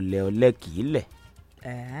ọ̀lẹ kì í lẹ̀.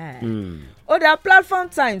 ó dá Platform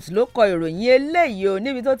Times ló kọ ìròyìn eléyìí o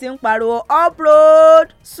níbi tó ti ń pariwo uproad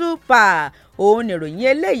super òun ni ìròyìn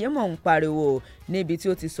eléyìí mọ̀ ń pariwo níbi tí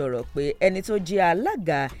ó ti sọ̀rọ̀ pé ẹni tó jẹ́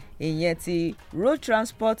alága ìyẹn ti Road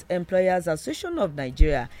Transport Employers Association of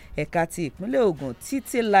Nigeria ẹ̀ka ti ìpínlẹ̀ Ògùn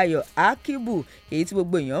Títílayọ̀ Akíbù èyí tí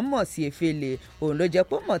gbogbo èèyàn mọ̀ sí Efele òun ló jẹ́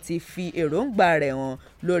pé mọ̀ ti fi èròǹgbà rẹ̀ hàn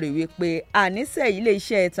lórí wípé àníṣe ilé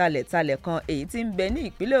iṣẹ́ talẹ̀talẹ̀ kan èyí tí ń bẹ ní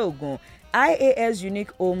ìpínlẹ̀ Ògùn IAS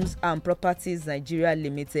Unique Homes and Properties Nigeria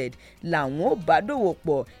Limited làwọn ò bá dòwò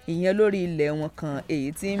pọ̀ ìyẹn lórí ilẹ̀ wọn kan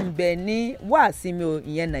èyí tí ń bẹ ní Wàsímì o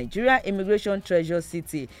ìyẹn Nigeria Immigration Treasure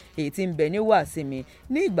City èyí tí ń bẹ ní Wàsímì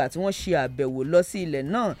ní ìgbà tí wọ́n ṣe àbẹ̀wò lọ sí ilẹ̀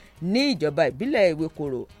náà ní ìjọba ìbílẹ̀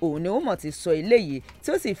Ewékòró òun ni ó mọ̀ ti sọ eléyìí tí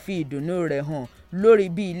ó sì fi ìdùnnú rẹ̀ hàn lórí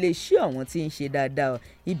bí iléeṣẹ́ ọ̀hún ti ń ṣe dáadáa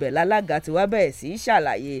ibẹ̀ lálága ti wá bẹ̀rẹ̀ sí í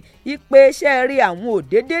ṣàlàyé ìpè iṣẹ́ rí àwọn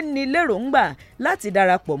òdédé ní lérògbà láti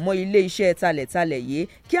darapọ̀ mọ́ iléeṣẹ́ talẹ̀talẹ̀ yìí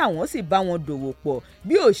kí àwọn sì bá wọn dòwò pọ̀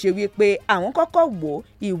bí ó ṣe wí pé àwọn kọ́kọ́ wò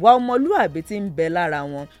ìwà ọmọlúàbí tí ń bẹ lára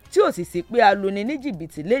wọn tí ò sì sí pé aluni ní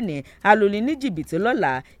jìbìtì lénìí aluni ní jìbìtì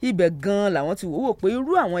lọ́la ibẹ̀ gan-an làwọn ti wò pé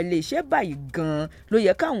irú àwọn iléeṣẹ́ báyìí gan-an ló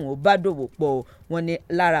yẹ káwọn ò bá dòwò pọ̀ wọn ni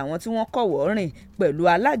lára àwọn tí wọ́n kọ̀wọ́ rìn pẹ̀lú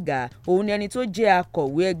alága òun ni ẹni tó jẹ́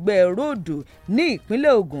akọ̀wé ẹgbẹ́ róòdù ní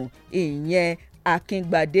ìpínlẹ̀ Ògùn ìyẹn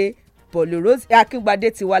Akíngbadé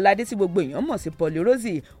Tiwaládé tí gbogbo èèyàn mọ̀ sí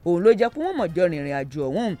Pọlírọ́sì òun ló jẹ́ pé wọ́n mọ̀jọ rìnrìn àjò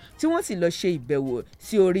ọ̀hún tí wọ́n sì lọ ṣe ìbẹ̀wò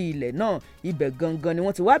sí orí ilẹ̀ náà ibẹ̀ gangan ni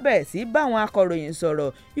wọ́n ti wá bẹ̀rẹ̀ sí bá àwọn akọ̀ròyìn sọ̀rọ̀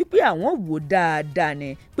wípé àwọn wò dáadáa ni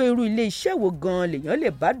pé irú ilé iṣẹ́ wo gan lèèyàn lè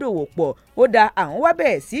bá dòwò pọ̀ ó dá àwọn wá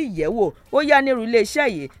bẹ̀rẹ̀ sí ìyẹ̀wò ó yá nírú ilé iṣẹ́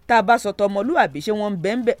yìí tá a bá sọ tọmọlúwàbí ṣé wọ́n ń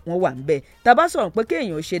bẹ ń bẹ wọ́n wà ń bẹ tá a bá sọ̀rọ̀ pé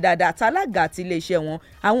kéèyàn ò ṣe dáadáa tálága àti ilé iṣẹ́ wọn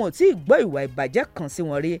àwọn ò tí ì gbọ́ ìwà ìbàjẹ́ kan sí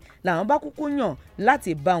wọn rí làwọn bá kúkú yàn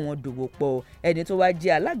láti bá wọn dòwò pọ̀ ẹni tó wá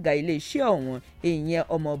jẹ́ alága ilé iṣẹ́ ọ̀hún ìyẹn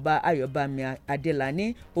ọmọọba Ayọ̀bámi Adélàní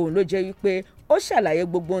òun ló jẹ́ wípé ó ṣàlàyé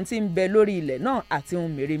gbogbo ohun tí ń bẹ lórí ilẹ̀ náà àti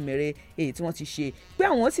ohun mèremère èyí tí wọ́n ti ṣe pé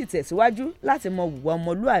àwọn sì tẹ̀síwájú láti mọ hùwà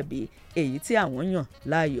ọmọlúàbí èyí tí àwọn yàn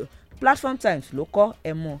láàyò Platform Times ló kọ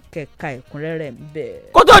ẹmọ kẹka ẹ̀kúnrẹ́rẹ́ ń bẹ.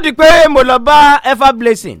 kó tó di pé mo lọ bá Ever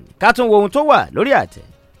Blessing ká tún wo ohun tó wà lórí àtẹ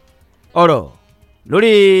ọ̀rọ̀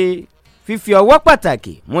lórí fífi ọwọ́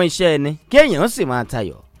pàtàkì mú iṣẹ́ ẹni kí èèyàn sì máa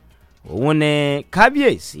tayọ̀ òun ni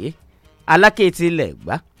kábíyèsí Aláké ti ilẹ̀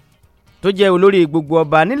Ẹ̀gbá tó jẹ́ olórí gbogbo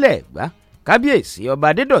ọba nílẹ̀ Ẹ̀gbá kábíyèsí ọba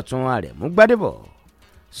Adédọ̀tun Àrẹ̀mú Gbádébọ̀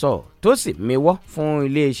sọ tó sì mewọ́ fún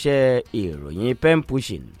iléeṣẹ́ ìròyìn pen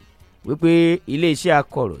pushing wípé iléeṣẹ́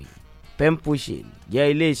akọ̀ròyìn pen pushing jẹ́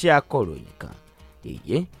iléeṣẹ́ akọ̀ròyìn kan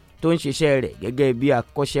èyí tó ń ṣiṣẹ́ rẹ̀ gẹ́gẹ́ bí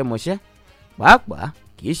akọ́ṣẹ́mọṣẹ́ pàápàá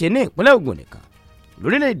kì í ṣe ní ìpínlẹ̀ Ògùn nìkan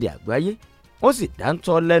lórílẹ̀‐èdè àgbáyé ó sì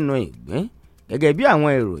dáńtọ́ lẹ́nu ìgbín gẹ́gẹ́ bí àwọn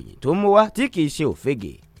ìròyìn tó mú wá tí kì í ṣe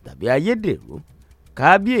òfegè tàbí ayédèrú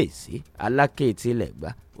kábíyèsí Aláké ti ilẹ̀ Ẹ̀gbá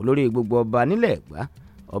olórí gbogbo ọba nílẹ̀ Ẹ̀gbá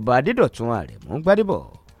ọba Adédọ̀tun Àrẹ̀mú Gbádébọ̀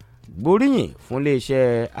gbóríyìn fún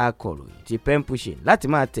iléeṣẹ́ akọ̀ròyìn ti pen pushing láti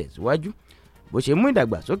máa tẹ̀síwájú bó ṣe mú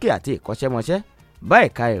ìdàgbàsókè àti ìkọ́ṣẹ́mọṣẹ́ bá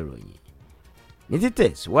ẹ̀ka ìròyìn ní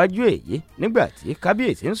títẹ̀síwájú èyí nígbà tí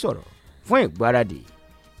kábíyèsí ń sọ̀rọ̀ fún ìgbáradì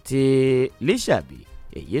ti Lísàbí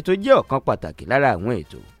èyí tó jẹ́ ọ̀kan pàtàkì lára àwọn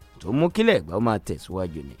ètò tó mú kílẹ̀ Ẹ̀gbá ó máa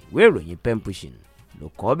tẹ̀síwájú ní ìwé ìròyìn pen pushing ló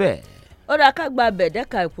kọ bẹ́ẹ̀. ó dá ká gba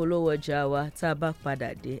bẹ̀dẹ́ka ìpolówó ọjà wa tá a bá padà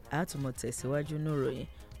dé àtúmọ̀ tẹ̀síwájú ní ìròyìn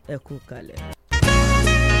ẹ kú kalẹ̀.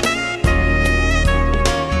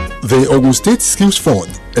 The Ogun State Skills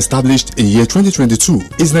Fund, established in year 2022,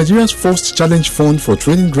 is Nigeria's first challenge fund for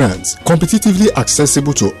training grants, competitively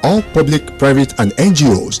accessible to all public, private, and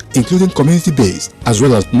NGOs, including community-based, as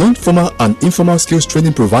well as non-formal and informal skills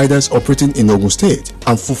training providers operating in Ogun State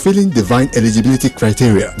and fulfilling divine eligibility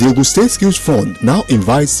criteria. The Ogun State Skills Fund now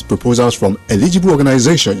invites proposals from eligible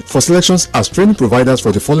organizations for selections as training providers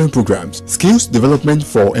for the following programs: skills development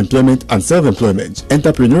for employment and self-employment,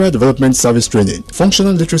 entrepreneurial development service training,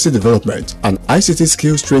 functional literacy development, and ICT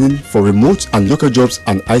skills training for remote and local jobs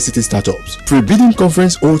and ICT startups. Pre-bidding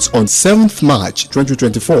conference holds on 7th March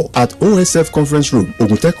 2024 at OSF Conference Room,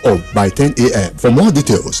 Oguntech Hub by 10 a.m. For more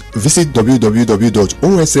details, visit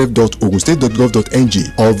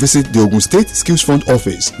www.osf.ogustate.gov.ng or visit the Ogun State Skills Fund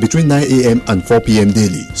office between 9 a.m. and 4 p.m.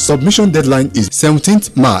 daily. Submission deadline is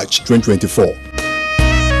 17th March 2024.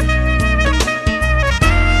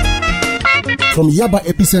 From Yaba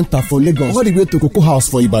Epicenter for Lagos all the way to Cocoa House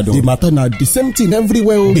for Ibadan, the matter na the same thing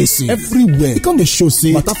everywhere. Gbese everywhere. E come dey show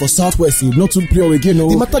say matter for southwest e not too pure again.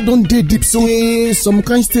 The matter don dey deep so some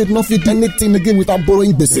kind state no fit anything again without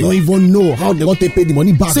borrowing gbese. They no even know how they want to pay the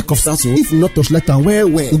money back. Sake of SARS, if we not touch letter well,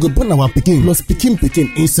 we go burn our pikin plus pikin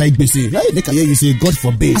inside gbese. Right? Make I hear you say God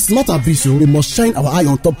forbid. As matter be so, we must shine our eye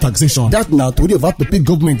on top taxation. That now to have to pay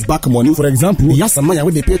government back money. For example, the Yasamaya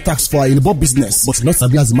wey dey pay tax for a business, but not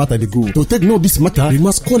sabi as the matter dey go. To take note this matter, we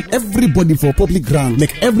must call everybody for public ground,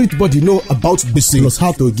 make everybody know about gbese plus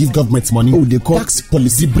how to give government money. They call tax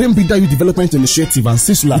policy. Brain Breeder Youth Development Initiative and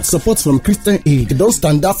CISLA with support from Christian Aid. They don't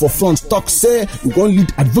stand up for front talk say we gon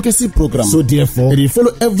lead advocacy program. So therefore, they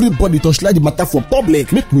follow everybody to slide the matter for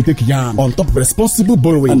public. Make we take yarn on top of responsible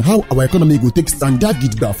borrowing and how our economy will take standard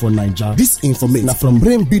gidba for Nigeria. This information from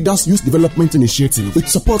Brain Breeders Youth Development Initiative with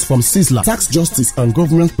support from CISLA, Tax Justice and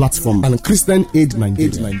Government Platform and Christian Aid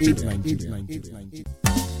Nigeria.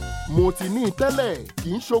 mo ti ní tẹ́lẹ̀ kì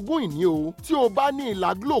í ṣogún ìní o tí o bá ní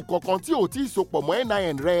ìlà Glo kankan tí o ti sopọ̀ mọ́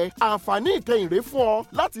NIN rẹ àǹfààní ìkẹyìn rèé fún ọ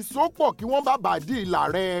láti sopọ̀ kí wọ́n bá bàa di ìlà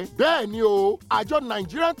rẹ. bẹ́ẹ̀ ni o àjọ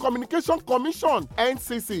Nigerian Communication Commission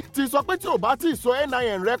NCC ti sọ pé tí o bá ti so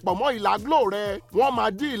NIN rẹ pọ̀ mọ́ ìlà Glo rẹ wọ́n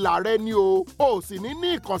máa di ìlà rẹ ni o sì ní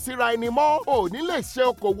ìkànsíra ẹni mọ́ o ní lè ṣe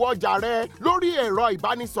okòwò ọjà rẹ lórí ẹ̀rọ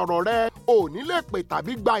ìbánisọ̀rọ̀ rẹ o ní lè pè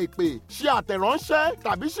tàbí gba ìpè ṣe àtẹ̀ránṣẹ́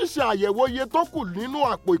tàbí ṣíṣe àyẹ̀wò iye tó kù nínú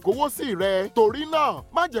àpò ìkówósí rẹ torí náà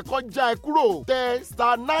má jẹ́ kó já ẹ kúrò tẹ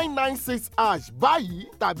 *996# báyìí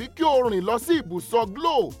tàbí kí o rìn lọ sí ibùsọ̀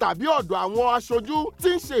Glo tàbí ọ̀dọ̀ àwọn aṣojú tí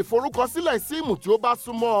ń ṣe ìforúkọsílẹ̀ síìmù tí ó bá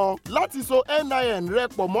súnmọ́ ọ láti so NIN rẹ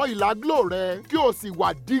pọ̀ mọ́ ìlà Glo rẹ kí o sì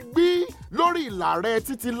wà digbí lórí ìlà rẹ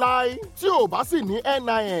títí láé tí o bá sì ní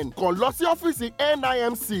NIN kàn lọ sí ọ́fíìsì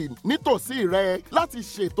NIMC nítòsí rẹ láti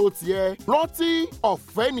ṣètò tiẹ̀ rántí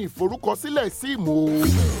ọ̀fẹ́ ní ìforúkọsílẹ̀ síìmù o.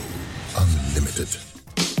 Unlimited.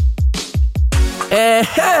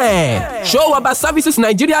 Showaba Services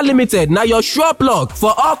Nigeria Limited na your sure plug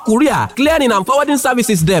for all courier, clearing and forwarding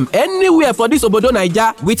services dem anywhere for this obodo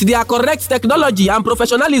Naija with their correct technology and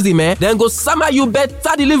professionalism. Dem go sama you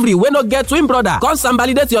better delivery wey no get twin brother. Come and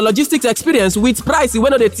validate your logistics experience with price wey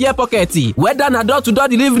no dey tear pocket. Whether na door-to-door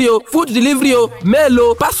delivery o, food delivery o, mail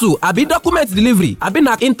o, parcel abi document delivery abi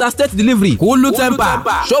na interstate delivery. Kulu temper.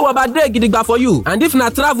 Showaba dey gidigba for you. And if na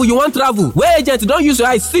travel you wan travel, wey agent don use your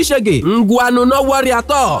eyes see shege, ngwanu no worry at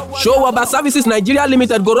all. Showaba Services Nigeria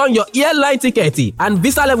Limited go run your airline ticket and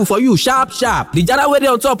visa level for you sharp. The jara wey dey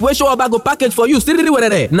on top wey Showaba go package for you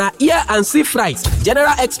siriri na air and sea freight,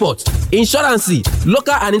 general export, insurance,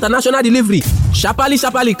 local and international delivery.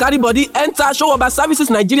 Sharparly carry body enter Showaba Services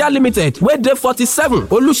Nigeria Limited wey dey 47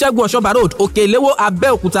 Olusegun Oshoba Road, Okelewo,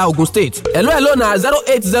 Abeokuta, Ogun State. Hello na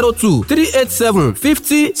 0802 387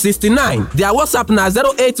 5069. Their WhatsApp na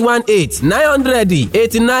 0818 900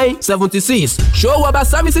 8976. Showaba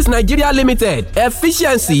Services Nigeria Limited.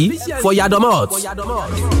 Efficiency for your domot.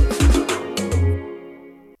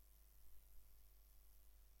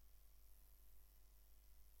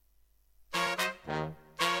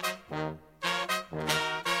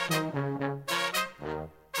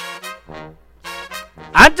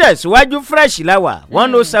 àtẹ̀síwájú fresh láwà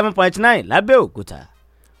 107.9 lábẹ́òkúta.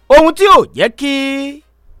 ohun tí ò jẹ́ kí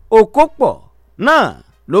oko pọ̀ náà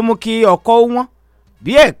ló mú kí ọkọ̀ wọn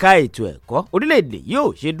bí ẹ̀ka ètò ẹ̀kọ́ orílẹ̀-èdè yóò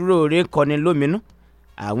ṣe dúró oore kọni lóminú.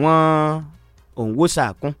 àwọn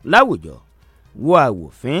òǹwòsàkún láwùjọ wo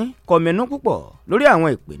àwòfín kọminú púpọ̀ lórí àwọn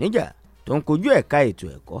ìpèníjà tó ń kojú ẹ̀ka ètò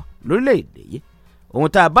ẹ̀kọ́ lórílẹ̀-èdè yìí. ohun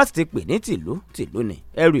tá a bá ti pè ní tìlú ni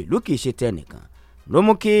ẹrù ìlú kìí ṣe tẹnìkan ló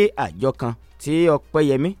mú kí àjọ kan tí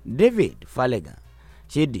Ọpẹ́yẹmí David Falegan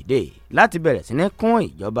ṣe dìde láti bẹ̀rẹ̀ sí ní kún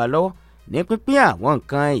ìjọba lọ́wọ́ ní pínpín àwọn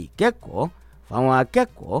nǹkan ìkẹ́kọ̀ọ́ fáwọn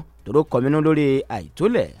akẹ́kọ̀ọ́ tòró kọminú lórí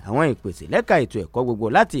àìtólẹ̀ àwọn ìpèsè lẹ́ka ètò ẹ̀kọ́ gbogbo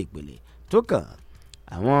láti ìpele tó kàn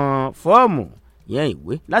àwọn fọ́ọ̀mù yẹn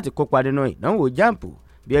ìwé láti kópa nínú ìdánwò jáàmpù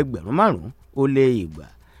bí 5,000 ó lé igba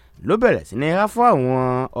ló bẹ̀rẹ̀ sí ní há fún àwọn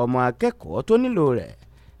ọmọ akẹ́kọ̀ọ́ tó nílò rẹ̀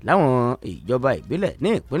láwọn ìjọba ìbílẹ̀ ní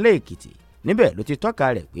ìpínlẹ̀ Èkìtì níbẹ̀ ló ti tọ́ka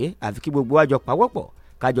rẹ̀ pé àfi kí gbogbo àjọ pawọ́pọ̀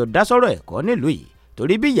kájọ dá sọ́rọ̀ ẹ̀kọ́ nílùú yìí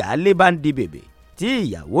torí bí ìyáálé bá ń di bèbè tí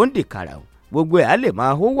ìyàwó ń di kàràùn gbogbo ẹ̀ á lè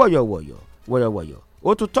máa hó wọ̀yọ̀wọ̀yọ̀ ó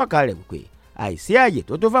tún tọ́ka rẹ̀ pé àìsí ààyè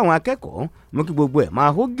tó tó fáwọn akẹ́kọ̀ọ́ mú kí gbogbo ẹ̀ máa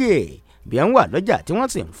hó gèè bí ẹ̀ ń wà lọ́jà tí wọ́n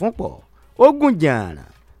sì ń fún pọ̀ ó gùn jàǹrà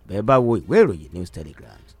bẹ́ẹ̀ bá wo ìwé ìròyìn News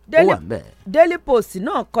Telegram ó wà ńbẹ̀. Daily Post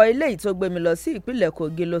náà kọ eléyìí tó gbé mi lọ sí ìpínlẹ̀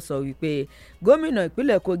Kogi ló sọ wípé gómìnà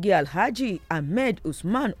ìpínlẹ̀ Kogi Alhaji Ahmed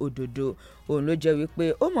Usman Ododo òun ló jẹ́ wípé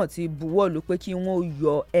ó mọ̀ ti buwọ́lù pé kí wọ́n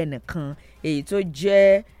yọ ẹnìkan èyí tó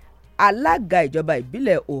jẹ́ alága ìjọba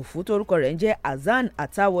ìbílẹ̀ Òfu torúkọ rẹ̀ ń jẹ́ Hasan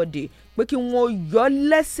Atawode pé kí wọ́n yọ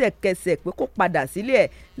lẹ́sẹ̀kẹsẹ̀ pé kó padà sílé ẹ̀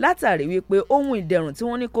látàrí wípé ohun ìdẹ̀rùn tí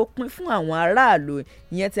wọ́n ní kó pín fún àwọn aráàlú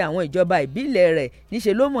ìyẹn ti àwọn ìjọba ìbílẹ̀ rẹ̀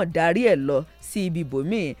níṣẹ́ ló mọ̀ darí ẹ̀ lọ sí ibi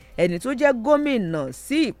bòmíì ẹni tó jẹ́ gómìnà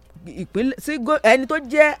ẹni tó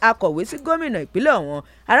jẹ́ akọ̀wé sí gómìnà ìpínlẹ̀ ọ̀hún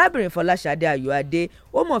arábìnrin Fọláṣadé Ayọ̀adé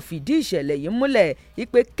ó mọ̀ fìdí ìṣẹ̀lẹ̀ yìí múlẹ̀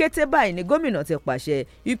ìpè kété báyìí ni gómìnà ti pàṣẹ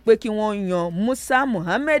ìpè kí wọ́n yan Musa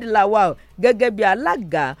Muhammed Lawal gẹ́gẹ́ bí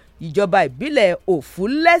alága ìjọba ìbílẹ̀ Òfu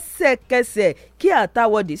lẹ́sẹ̀kẹsẹ̀ kí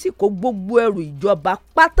Àtàwọ̀dì sì kó gbogbo ẹrù ìjọba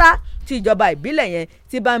pátá tí ìjọba ìbílẹ̀ yẹn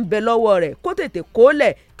ti bá ń bẹ lọ́wọ́ rẹ̀ kó tètè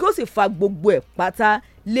kólẹ̀ kí ó sì fa gbogbo ẹ̀ pátá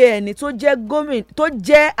lé ẹni tó jẹ́ gómìnà tó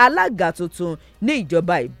jẹ́ alága tuntun ní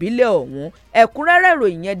ìjọba ìbílẹ̀ ọ̀hún ẹ̀kúnrẹ́rẹ́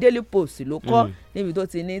ìròyìn yẹn Daily Post ló kọ níbi tó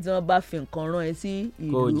ti ní tí wọ́n bá fi nǹkan rán ẹ sí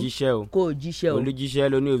ìlú kò jíṣẹ́ o olùjíṣẹ́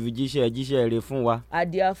ló ní òfin jíṣẹ́ rẹ̀ fún wa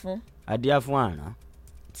adíá fún àrán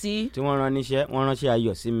tí wọ́n rán níṣẹ́ wọ́n ránṣẹ́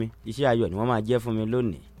ayọ̀ sí mi iṣẹ́ ayọ̀ ni wọ́n máa jẹ́ fún mi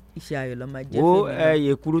lónìí iṣẹ́ ayọ̀ ló máa jẹ́ fún mi.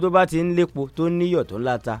 èkuru tó bá ti ń lépo tó níyọ̀ tó ń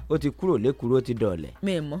láta ó ti kúrò lékuru ó ti dọ̀ọ̀lẹ̀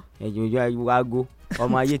mi mọ́ ẹ̀jùn ìjọ aago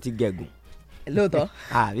ọmọ ayé ti gẹ̀gùn lóòótọ́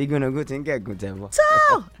àbí gúnugún ti ń gẹ̀gùn tẹ̀ bọ́. tó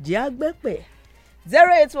jẹ́ àgbẹ̀pẹ̀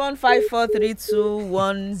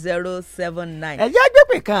 08154321079. ẹ̀jẹ̀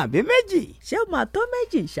àgbẹ̀pẹ̀ kan àbí méjì. ṣé o máa tó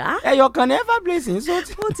méjì ṣá. ẹyọ kan ní ever blessing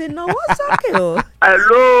sóòtì. ó ti náwó sókè o.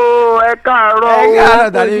 hello ẹ káàárọ̀ o. ẹ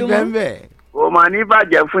káàárọ̀ tàbí bẹ́ẹ̀ o máa ní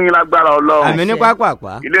bàjẹ́ fún yín lágbára Ọlọ́run. àmì ní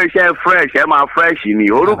pápápá. iléeṣẹ́ fresh ẹ máa fresh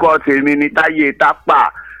ni orúkọ tèmi ni Táyé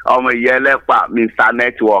Tápà ọmọ ìyá ẹlẹ́pà Mr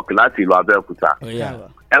Network láti ìlú Abẹ́òkúta.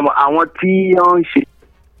 ẹ mọ̀ àwọn tí wọ́n ń ṣe.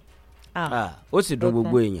 ó sì dùn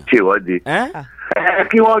gbogbo èèyàn. ṣèwọ́de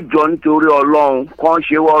kí wọ́n jọ nítorí Ọlọ́run kàn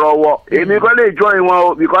ṣe wọ́rọ́wọ́ èmi kọ́ lè join wọn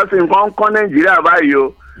o because nǹkan ń kọ́ Nàìjíríà báyìí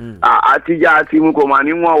o àtijọ́ àti mú kò máa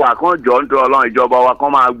ní wọ́n wà kàn jọ nítorí Ọlọ́run ìjọba wa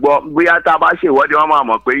kàn máa gbọ́ bóyá tá a bá ṣèwọ́de wọ́n máa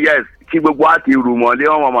mọ̀ pé yes kí gbogbo wa ti rù mọ́lé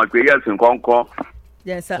wọ́n mọ̀ pé yes nǹkan kan.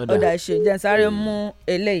 jẹ́nsáré mú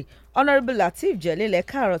eléyìí Honourable Lateef Jelile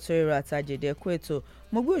káàárọ̀ tó rírọ àtàjèdè ẹ̀kú ètò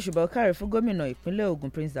mo gbé òṣùbà káre fún gómìnà ìpínlẹ̀ Ògùn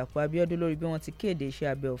Prince Dàpọ̀ Abíọ́dún lórí bí wọ́n ti kéde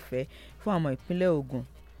iṣẹ́ abẹ ọ̀fẹ́ fún àwọn ìpínlẹ̀ Ògùn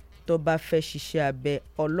tó bá fẹ́ ṣiṣẹ́ abẹ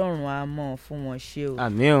Ọlọ́run á mọ̀ fún wọn ṣe o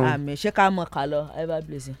àmín ṣé ká mọ̀ ká lọ ever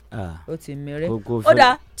blessing ó ti mèrè ó dá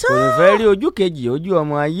tó kò ní fẹ́ rí ojú kejì ojú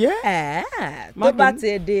ọmọ ayé. tó bá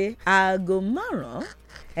ti di aago 5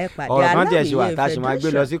 ẹ pàdé ọ̀rọ̀ kan tiẹ̀ aláwìyé ṣe wà tá a ṣe máa gbé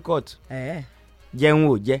lọ sí court jẹun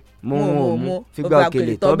ò jẹ mú ò mú fígbà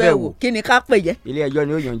òkèlè tọ́bẹ̀ wò kí ni ká pè yẹ. ilé ẹjọ́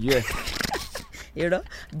ni ó yanjú ẹ̀. irọ́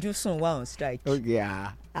jùsùn wà on strike.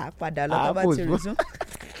 a padà lọ tó bá ti resume.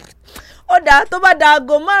 ó dáa tó bá da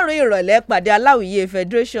aago 5 ìrọ̀lẹ́ pàdé aláwìyé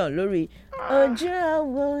federation lórí ojú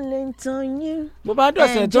àwọn lè tán yín. bó bá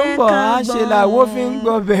dọ̀sẹ̀ tó ń bọ̀ á ṣe làwọ́ fi ń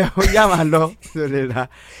gbọ́ bẹ́ẹ̀ ó yá máa lọ sórí ra.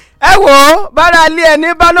 ẹ wò ó bára ilé ẹni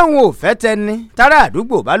bá lóun ò fẹ́ tẹni tára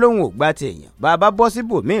àdúgbò bá lóun ò gbá tèèyàn bá a bá bọ́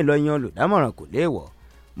síbòmíì lọ yan olùdámọ̀ràn kò léèwọ̀.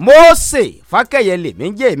 Mósè Fákẹ́yẹ lèmi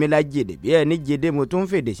ń jẹ́ èmi la jèdè bí ẹni jèdè mo tún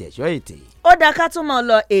fèdè ṣẹ̀ṣọ́ ètè. ó dáa ká tún máa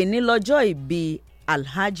lọ èní lọ́jọ́ ìbí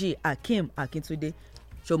Alhaji Hakeem Akíntúndé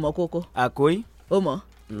ṣòmọ kókó. àkóyí. ó mọ̀.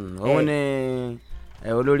 òun ni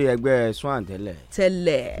olórí ẹgbẹ́ swan tẹ́lẹ̀.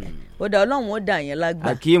 ó dá Ọlọ́run ó dà yẹn lágbà.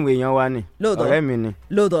 Hakeem èèyàn wa ni ọ̀rẹ́ mi ni.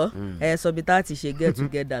 lóòótọ́ sọ bí tá a ti ṣe get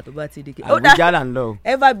together tó bá ti di kí. Àbújá là ń lọ.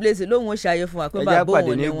 ever blaze lóhun ó ṣàyẹ fún wa pé bàbá òun ni wọ́n. ẹja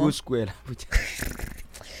pàdé ní Good Square l'Abuja.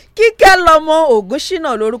 Kíkẹ́ lọmọ Ògúnṣínà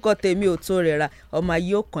lórúkọ tèmi ò tó rẹ̀ ra ọmọ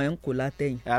ayé ó kàn ẹ́ ń kó látẹ̀yìn.